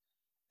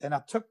 And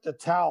I took the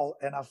towel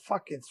and I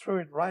fucking threw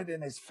it right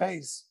in his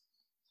face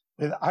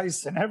with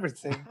ice and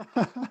everything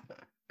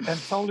and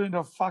told him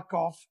to fuck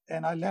off.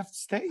 And I left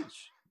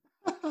stage.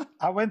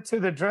 I went to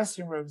the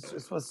dressing rooms.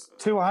 This was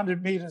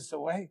 200 meters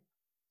away.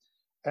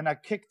 And I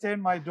kicked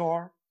in my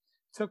door,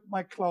 took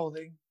my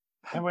clothing,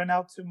 and went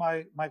out to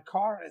my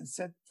car and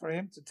said for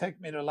him to take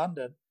me to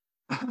London.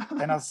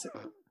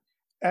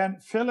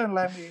 And Phil and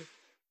Lemmy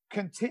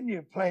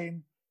continued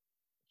playing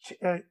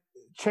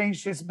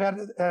Chase is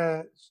better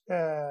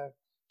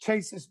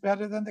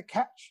than the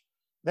catch.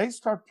 They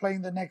start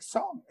playing the next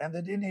song, and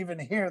they didn't even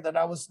hear that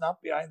I was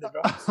not behind the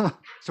drums.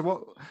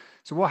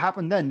 So what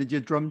happened then? Did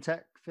your drum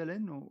tech fill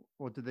in,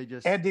 or did they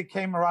just? Eddie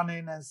came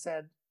running and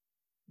said,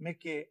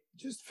 "Mickey,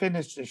 just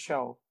finish the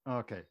show."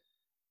 Okay.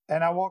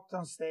 And I walked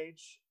on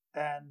stage,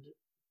 and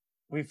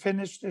we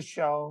finished the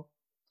show,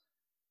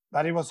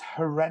 but it was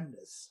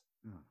horrendous.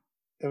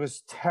 It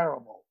was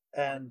terrible,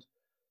 and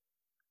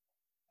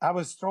I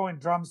was throwing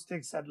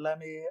drumsticks at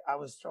Lemmy. I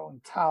was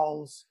throwing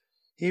towels.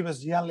 He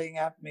was yelling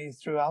at me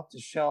throughout the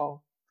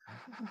show.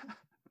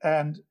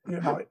 And,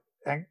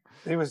 and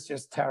it was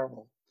just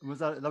terrible.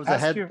 That was a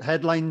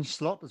headline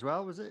slot as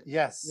well, was it?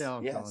 Yes. Yeah,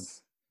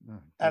 yes. Oh,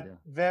 at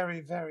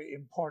very, very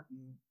important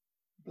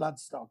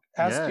Bloodstock.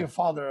 Ask your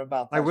father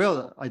about that. I will.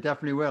 Show. I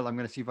definitely will. I'm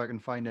going to see if I can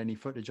find any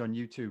footage on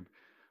YouTube.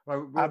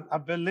 I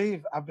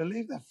believe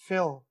that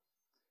Phil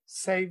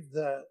saved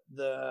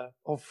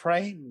or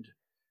framed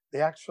the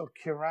actual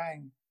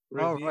Kerrang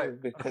review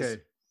because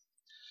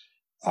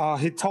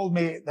he told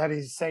me that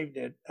he saved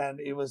it and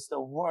it was the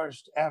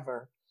worst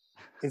ever.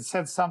 It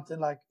said something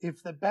like,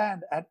 if the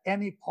band at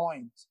any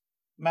point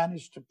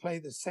managed to play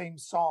the same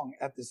song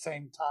at the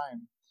same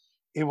time,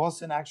 it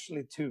wasn't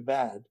actually too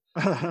bad.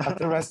 But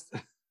the rest...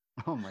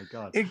 Oh my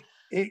God.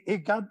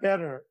 It got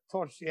better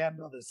towards the end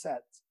of the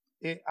set.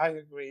 I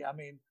agree. I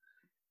mean,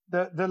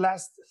 the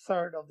last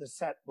third of the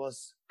set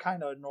was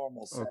kind of a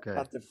normal set,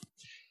 but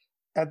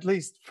at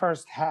least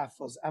first half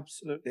was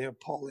absolutely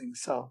appalling.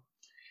 So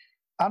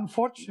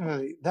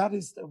unfortunately, that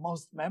is the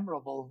most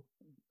memorable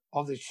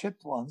of the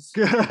shit ones.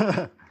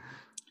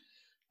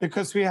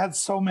 Because we had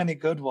so many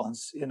good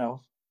ones,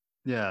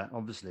 Yeah,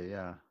 obviously,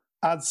 yeah.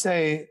 I'd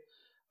say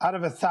out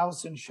of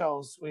 1,000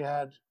 shows, we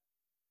had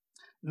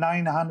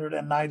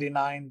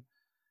 999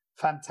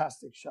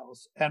 fantastic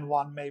shows and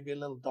one maybe a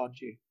little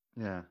dodgy.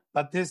 Yeah.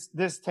 But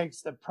this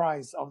takes the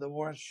price of the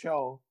worst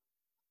show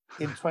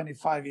in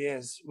 25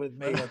 years with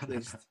me, at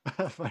least.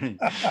 Funny.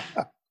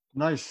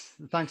 Nice.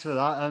 Thanks for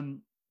that.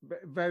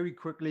 Very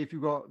quickly, if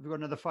you've got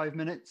another 5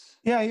 minutes.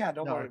 Yeah.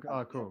 Don't worry.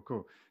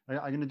 Cool. I'm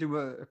going to do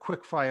a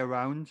quick fire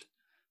round.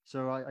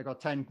 So I got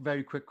 10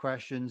 very quick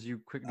questions. You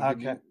quickly give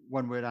me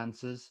one-word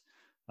answers.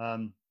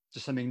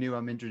 Just something new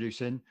I'm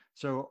introducing.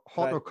 So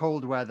hot or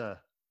cold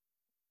weather?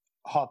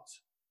 Hot.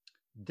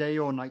 Day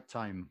or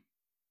nighttime?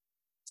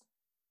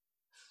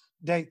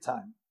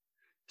 Daytime.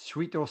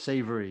 Sweet or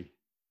savory?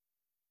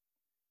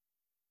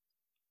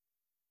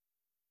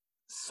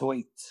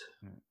 Sweet.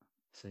 Yeah,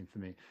 same for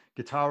me.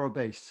 Guitar or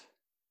bass?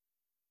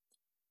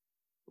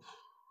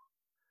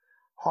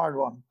 Hard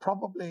one.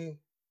 Probably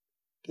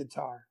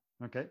guitar.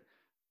 Okay.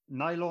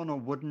 Nylon or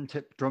wooden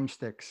tip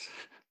drumsticks?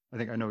 I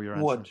think I know your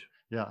answer. Wood.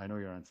 Yeah, I know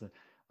your answer.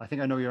 I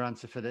think I know your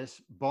answer for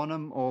this.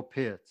 Bonham or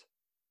Peart?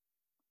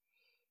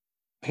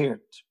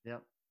 Peart. Yeah,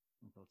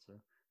 I thought so.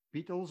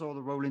 Beatles or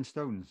the Rolling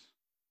Stones?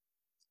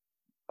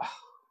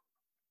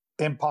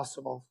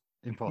 Impossible.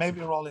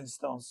 Maybe Rolling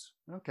Stones.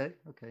 Okay.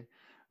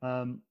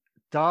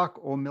 Dark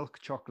or milk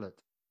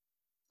chocolate?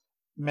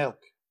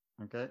 Milk.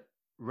 Okay.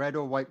 Red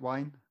or white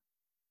wine?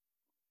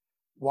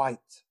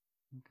 White.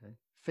 Okay.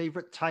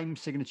 Favorite time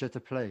signature to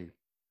play?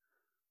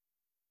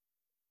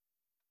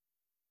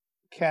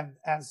 Can't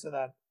answer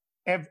that.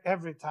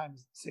 Every time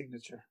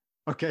signature.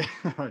 Okay.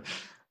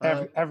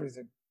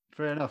 Everything.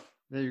 Fair enough.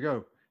 There you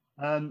go.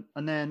 And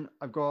then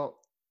I've got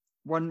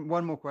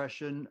one more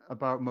question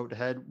about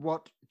Motorhead.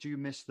 What do you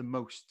miss the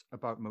most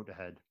about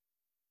Motorhead?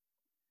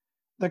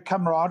 The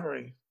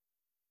camaraderie.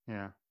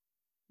 Yeah.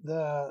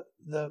 The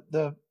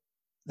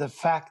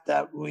fact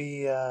that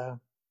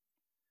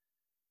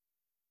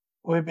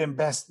we've been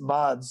best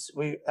buds.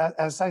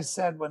 As I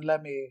said when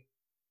Lemmy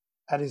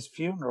at his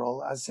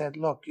funeral, I said,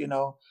 look,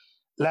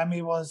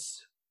 Lemmy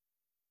was,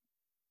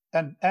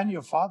 and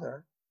your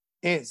father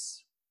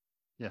is,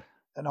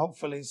 and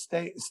hopefully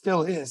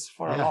still is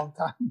for a long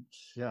time.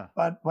 Yeah.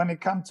 But when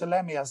it comes to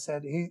Lemmy, I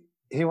said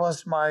he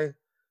was my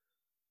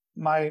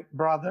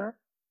brother,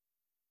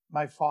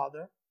 my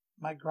father,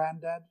 my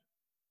granddad,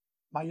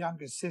 my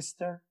younger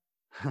sister,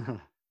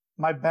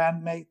 my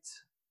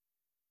bandmate.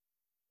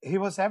 He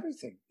was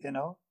everything,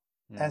 Yeah.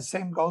 And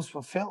same goes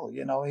for Phil,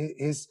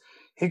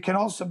 he can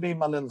also be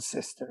my little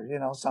sister,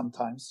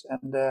 sometimes.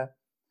 And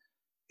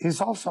he's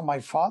also my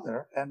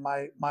father and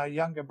my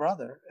younger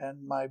brother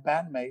and my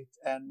bandmate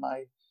and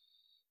my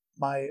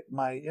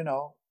you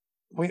know,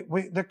 we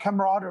the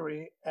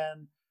camaraderie,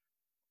 and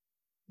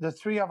the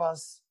three of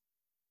us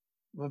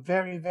were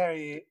very,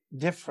 very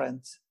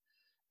different,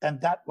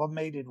 and that what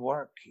made it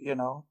work, you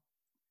know,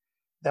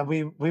 that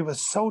we were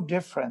so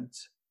different,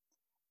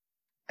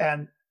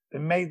 and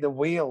it made the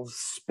wheels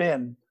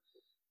spin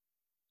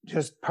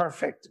just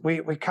perfect.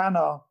 We kind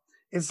of,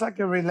 it's like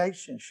a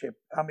relationship.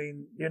 I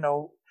mean, you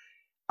know,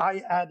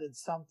 I added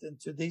something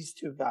to these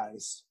two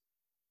guys,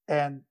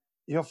 and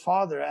your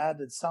father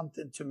added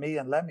something to me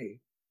and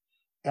Lemmy,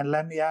 and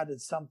Lemmy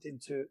added something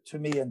to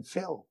me and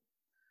Phil.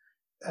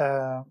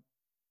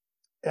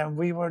 And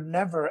we were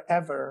never,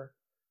 ever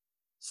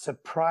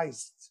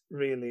surprised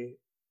really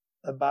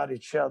about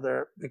each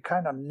other. We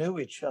kind of knew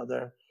each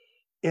other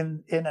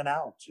in and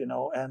out, you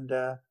know, and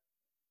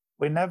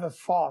we never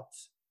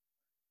fought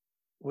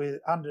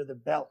with under the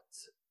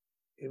belt.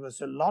 It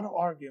was a lot of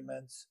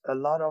arguments, a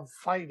lot of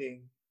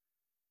fighting,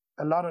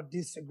 a lot of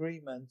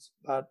disagreements,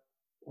 but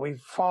we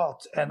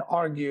fought and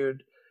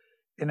argued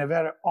in a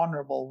very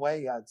honorable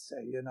way, I'd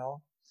say, you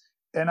know.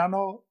 And I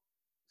know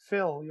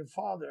Phil, your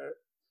father,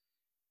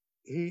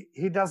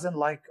 he doesn't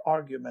like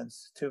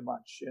arguments too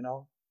much, you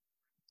know.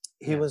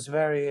 He was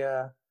very,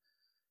 I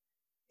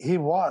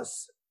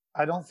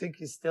don't think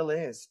he still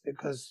is,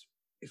 because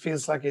he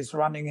feels like he's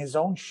running his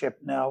own ship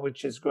now,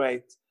 which is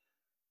great.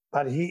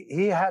 But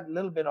he had a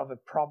little bit of a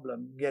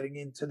problem getting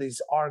into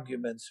these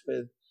arguments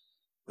with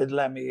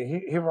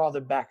Lemmy. He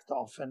rather backed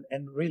off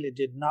and really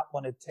did not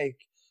want to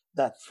take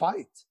that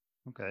fight.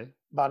 Okay.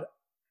 But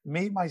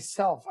me,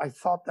 myself, I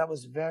thought that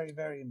was very,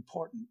 very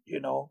important, you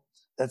know,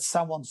 that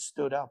someone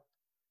stood up.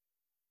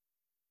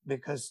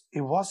 Because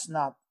it was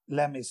not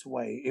Lemmy's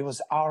way, it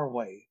was our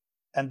way.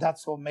 And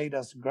that's what made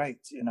us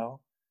great, you know.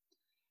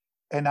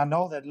 And I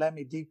know that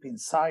Lemmy deep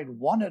inside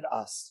wanted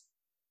us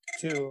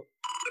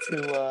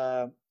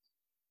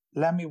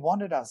Lemmy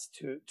wanted us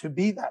to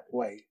be that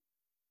way,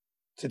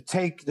 to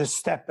take the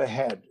step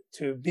ahead,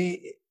 to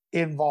be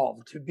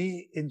involved, to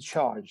be in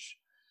charge.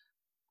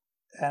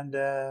 And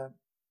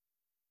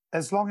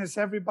as long as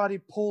everybody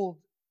pulled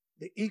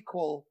the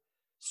equal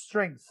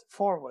strength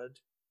forward,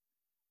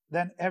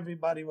 then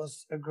everybody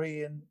was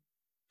agreeing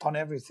on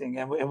everything.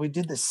 And we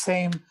did the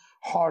same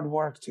hard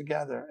work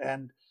together.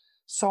 And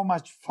so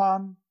much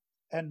fun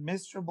and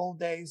miserable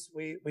days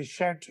we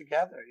shared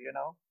together, you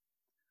know.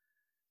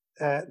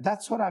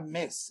 That's what I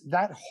miss,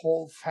 that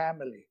whole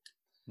family.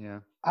 Yeah.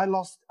 I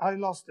lost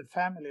the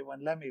family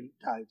when Lemmy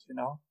died, you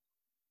know.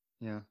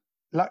 Yeah.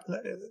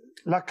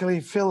 Luckily,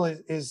 Phil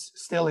is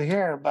still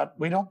here, but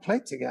we don't play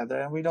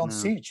together and we don't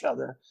see each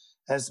other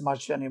as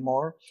much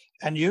anymore.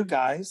 And you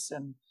guys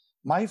and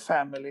my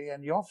family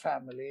and your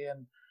family,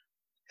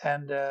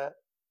 and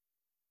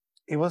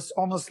it was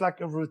almost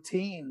like a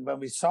routine when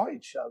we saw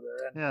each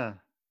other.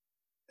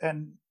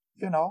 And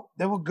you know,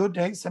 there were good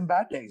days and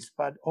bad days,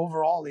 but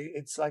overall,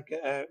 it's like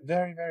a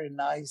very, very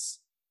nice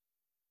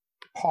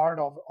part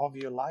of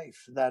your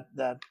life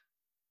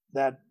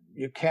that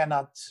you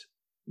cannot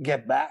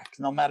get back,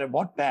 no matter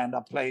what band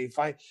I play. If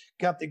I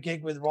got the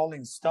gig with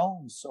Rolling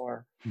Stones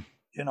or,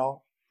 you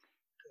know,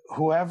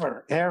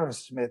 whoever,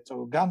 Aerosmith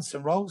or Guns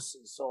N'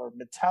 Roses or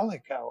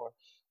Metallica or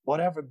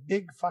whatever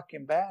big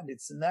fucking band,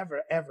 it's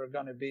never, ever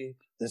going to be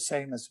the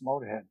same as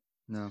Motorhead.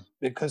 No.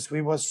 Because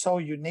we were so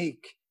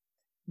unique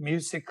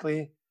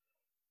musically,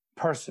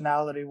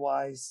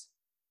 personality-wise,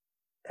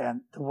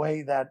 and the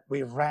way that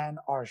we ran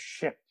our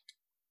ship.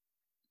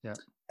 Yeah.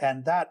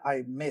 And that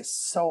I miss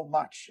so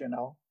much, you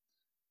know.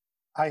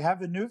 I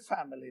have a new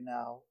family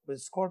now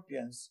with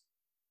Scorpions,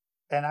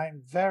 and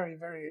I'm very,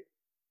 very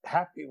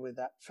happy with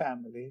that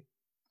family.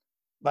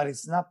 But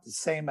it's not the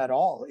same at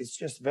all. It's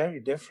just very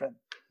different.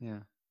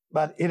 Yeah.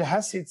 But it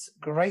has its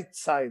great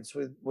sides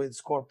with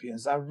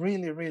Scorpions. I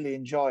really, really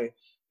enjoy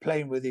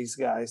playing with these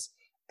guys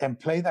and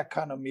play that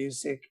kind of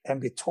music and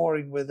be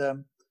touring with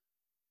them.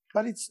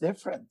 But it's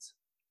different,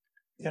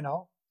 you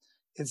know.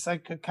 It's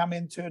like to come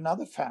into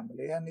another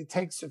family, and it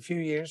takes a few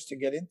years to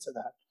get into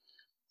that.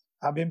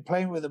 I've been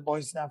playing with the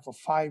boys now for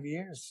 5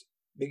 years,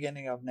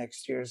 beginning of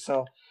next year.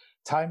 So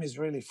time is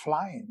really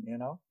flying, you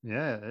know.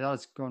 Yeah,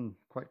 it's gone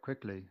quite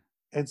quickly.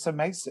 It's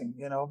amazing,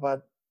 you know,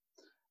 but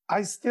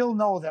I still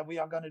know that we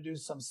are going to do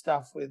some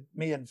stuff with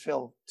me and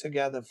Phil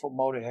together for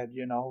Motorhead,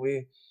 you know.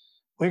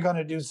 We're going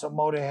to do some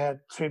Motorhead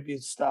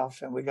tribute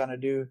stuff, and we're going to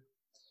do,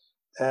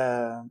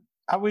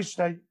 I wish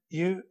that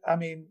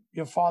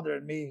your father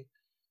and me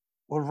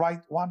will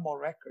write one more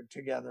record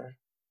together.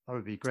 That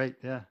would be great,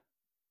 yeah.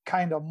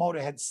 Kind of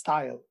Motorhead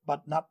style,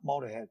 but not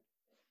Motorhead.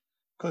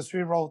 Because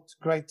we wrote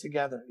great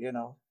together, you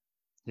know.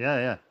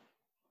 Yeah.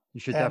 You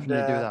should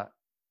definitely do that.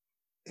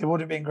 It would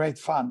have been great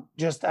fun,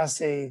 just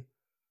a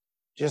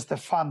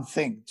fun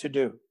thing to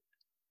do.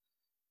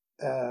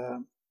 I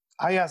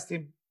asked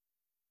him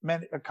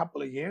a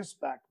couple of years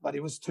back, but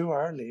it was too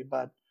early.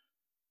 But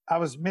I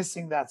was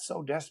missing that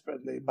so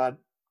desperately. But,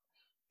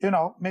 you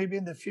know, maybe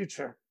in the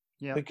future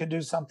we can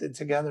do something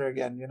together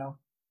again, you know.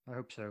 I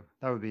hope so.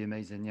 That would be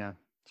amazing, yeah.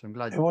 So I'm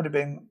glad it would have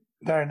been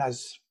very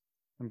nice.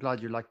 I'm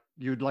glad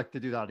you'd like to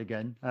do that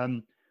again.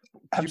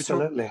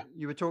 Absolutely.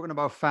 You were talking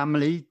about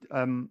family.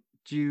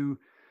 Do you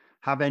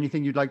have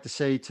anything you'd like to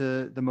say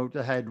to the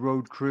Motorhead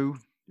road crew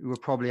who are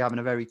probably having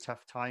a very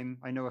tough time?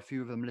 I know a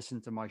few of them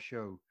listen to my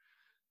show.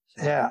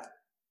 So, Yeah.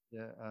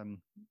 Yeah.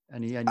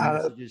 Any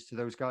messages to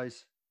those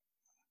guys?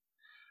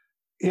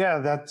 Yeah,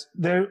 that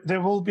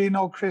there will be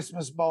no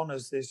Christmas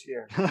bonus this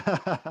year.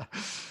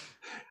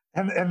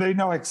 And they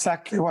know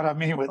exactly what I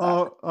mean with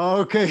that.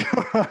 Oh, okay.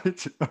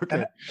 Right.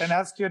 Okay. And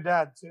ask your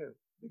dad too,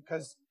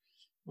 because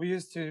we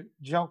used to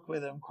joke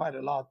with him quite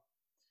a lot.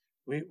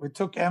 We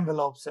took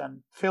envelopes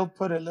and Phil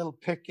put a little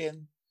pick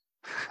in.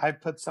 I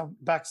put some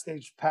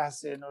backstage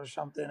pass in or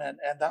something, and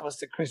that was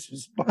the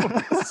Christmas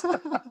bonus.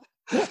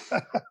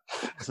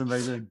 That's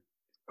amazing.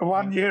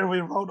 One year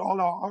we wrote all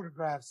our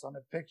autographs on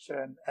a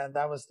picture, and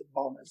that was the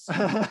bonus.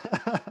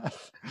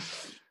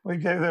 We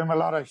gave them a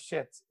lot of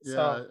shit. Yeah,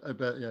 so, I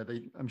bet. Yeah,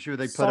 I'm sure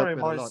they put up with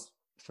boys. a lot.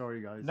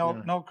 Sorry, guys.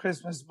 No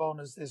Christmas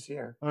bonus this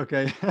year.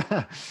 Okay,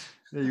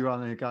 there you are,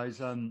 there,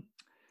 guys.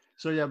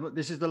 So yeah, but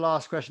this is the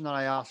last question that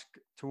I ask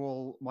to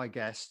all my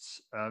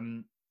guests.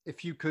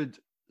 If you could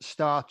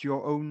start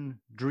your own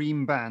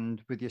dream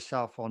band with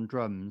yourself on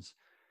drums,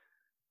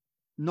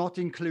 not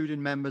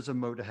including members of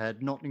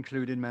Motorhead, not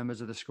including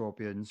members of the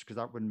Scorpions, because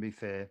that wouldn't be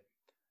fair.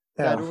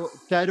 Yeah.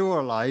 Dead or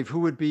alive, who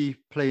would be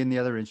playing the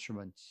other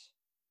instruments?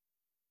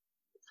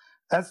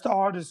 That's the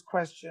hardest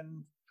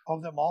question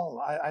of them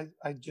all. I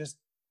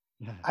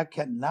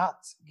cannot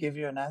give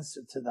you an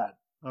answer to that.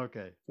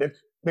 Okay.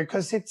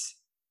 Because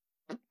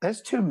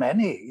there's too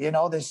many,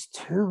 there's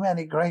too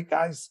many great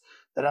guys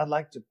that I'd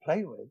like to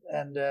play with.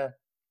 And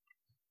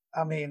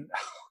I mean,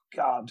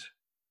 God,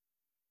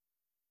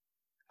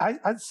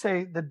 I'd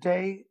say the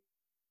day,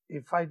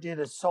 if I did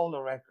a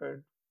solo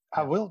record,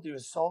 I will do a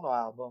solo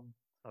album.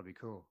 That'd be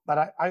cool.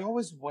 But I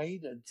always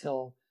waited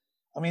till,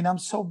 I'm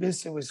so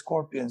busy with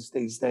Scorpions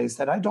these days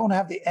that I don't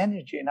have the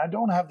energy and I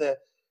don't have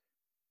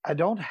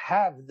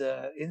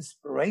the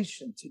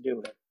inspiration to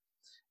do it.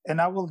 And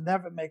I will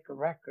never make a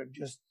record,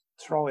 just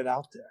throw it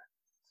out there.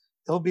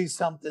 It'll be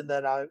something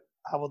that I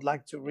would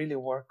like to really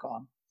work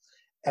on.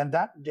 And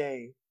that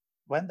day,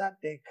 when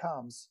that day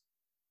comes,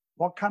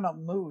 what kind of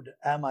mood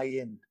am I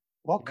in?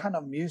 What kind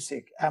of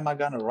music am I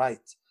going to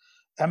write?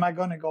 Am I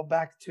going to go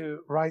back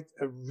to write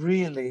a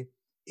really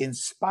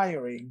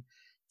inspiring,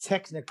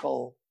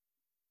 technical,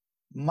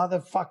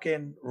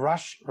 motherfucking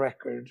Rush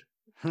record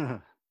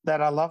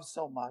that I love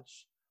so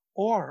much?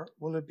 Or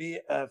will it be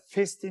a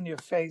fist in your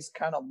face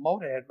kind of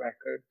Motorhead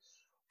record?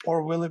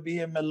 Or will it be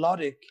a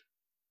melodic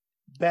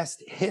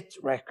best hit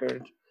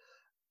record?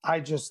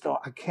 I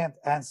can't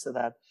answer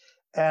that.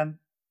 And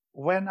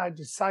when I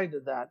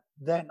decided that,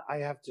 then I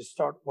have to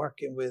start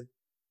working with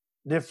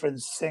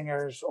different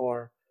singers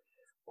or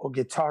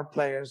guitar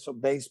players or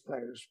bass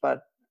players.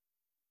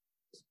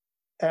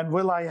 And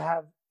will I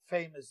have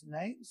famous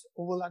names,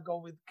 or will I go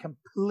with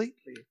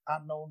completely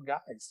unknown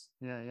guys?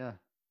 Yeah.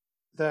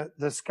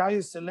 The sky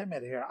is the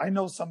limit here. I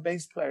know some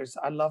bass players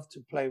I love to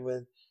play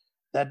with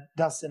that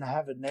doesn't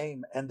have a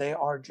name, and they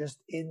are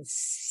just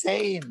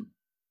insane.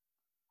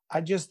 I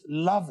just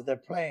love their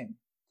playing.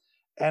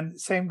 And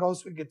same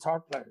goes with guitar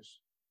players.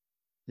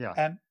 Yeah.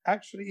 And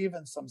actually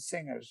even some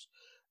singers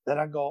that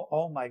I go,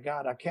 oh my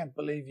God, I can't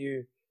believe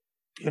you're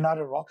not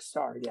a rock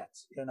star yet,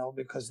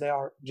 because they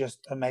are just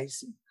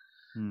amazing.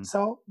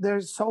 So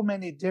there's so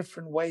many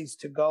different ways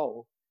to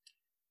go.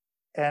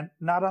 And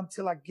not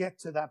until I get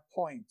to that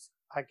point,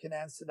 I can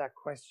answer that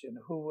question.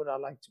 Who would I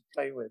like to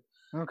play with?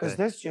 Because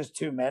there's just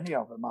too many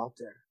of them out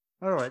there.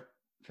 All right.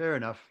 Fair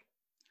enough.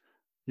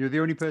 You're the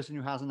only person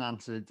who hasn't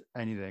answered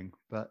anything,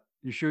 but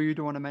you sure you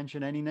don't want to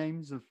mention any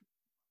names of?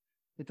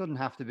 It doesn't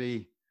have to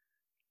be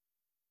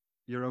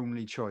your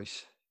only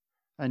choice.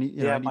 Any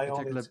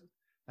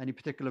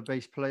particular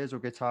bass players or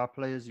guitar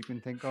players you can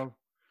think of?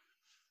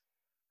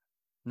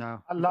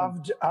 No.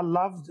 I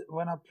loved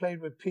when I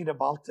played with Peter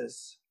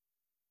Baltes.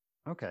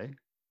 Okay.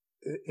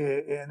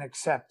 And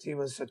except he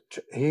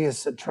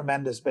is a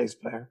tremendous bass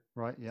player.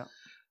 Right. Yeah.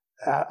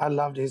 I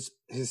loved his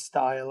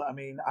style.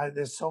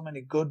 There's so many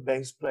good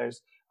bass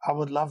players. I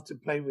would love to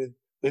play with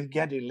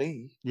Geddy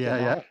Lee.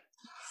 Yeah.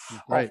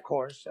 Right. Of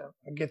course.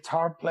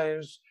 Guitar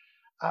players.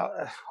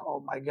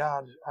 Oh my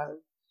God.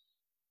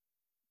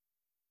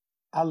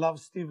 I love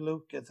Steve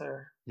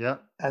Lukather. Yeah.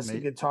 As a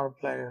guitar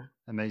player.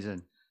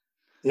 Amazing.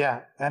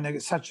 Yeah, and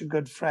he's such a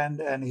good friend,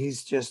 and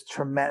he's just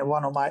tremendous.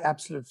 One of my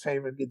absolute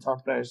favorite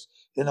guitar players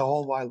in the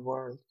whole wide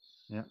world.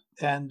 Yeah,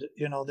 and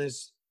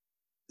there's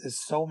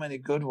so many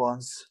good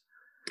ones.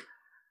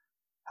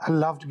 I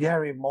loved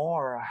Gary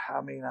Moore. I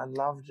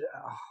loved.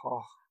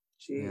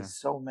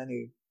 So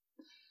many.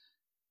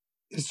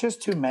 It's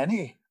just too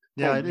many.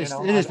 Yeah, it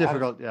is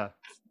difficult. Yeah,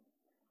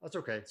 that's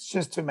okay. It's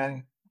just too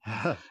many.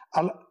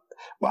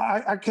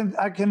 I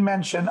can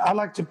mention. I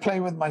like to play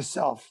with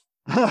myself.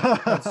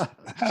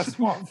 That's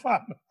more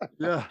fun.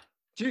 Yeah.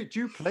 Do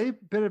you play a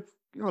bit of?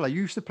 Well, I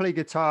used to play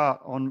guitar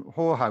on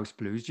Whorehouse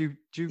Blues. Do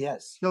you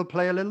yes. still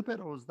play a little bit,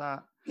 or was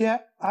that? Yeah,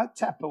 I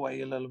tap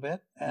away a little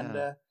bit,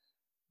 and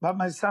But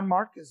my son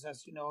Marcus,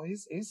 as you know,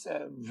 he's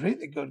a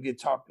really good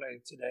guitar player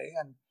today,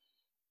 and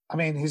I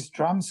mean his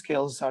drum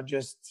skills are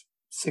just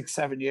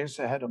 6-7 years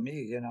ahead of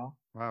me. You know.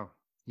 Wow,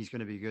 he's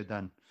going to be good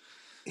then.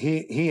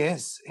 He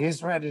is.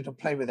 He's ready to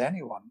play with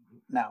anyone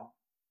now.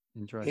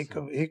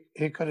 Interesting.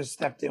 He could have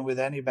stepped in with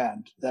any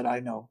band that I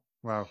know.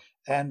 Wow.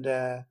 And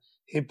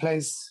he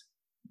plays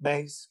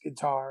bass,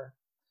 guitar,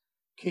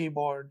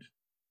 keyboard.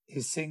 He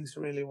sings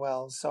really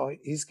well. So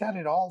he's got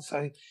it all.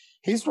 So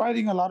he's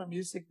writing a lot of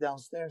music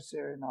downstairs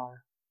here in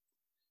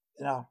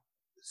our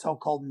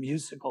so-called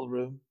musical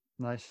room.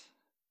 Nice.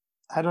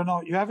 I don't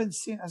know. You haven't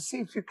seen. I'll see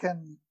if you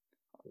can.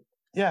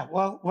 Yeah.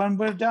 Well, when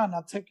we're done,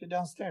 I'll take you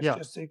downstairs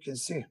just so you can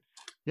see.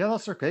 Yeah,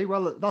 that's okay.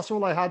 Well, that's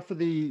all I had for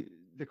the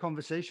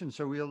conversation.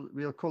 So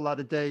we'll call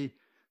that a day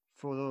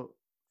for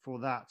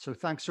that. So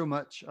thanks so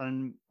much,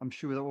 and I'm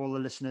sure that all the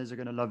listeners are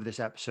going to love this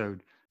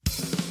episode.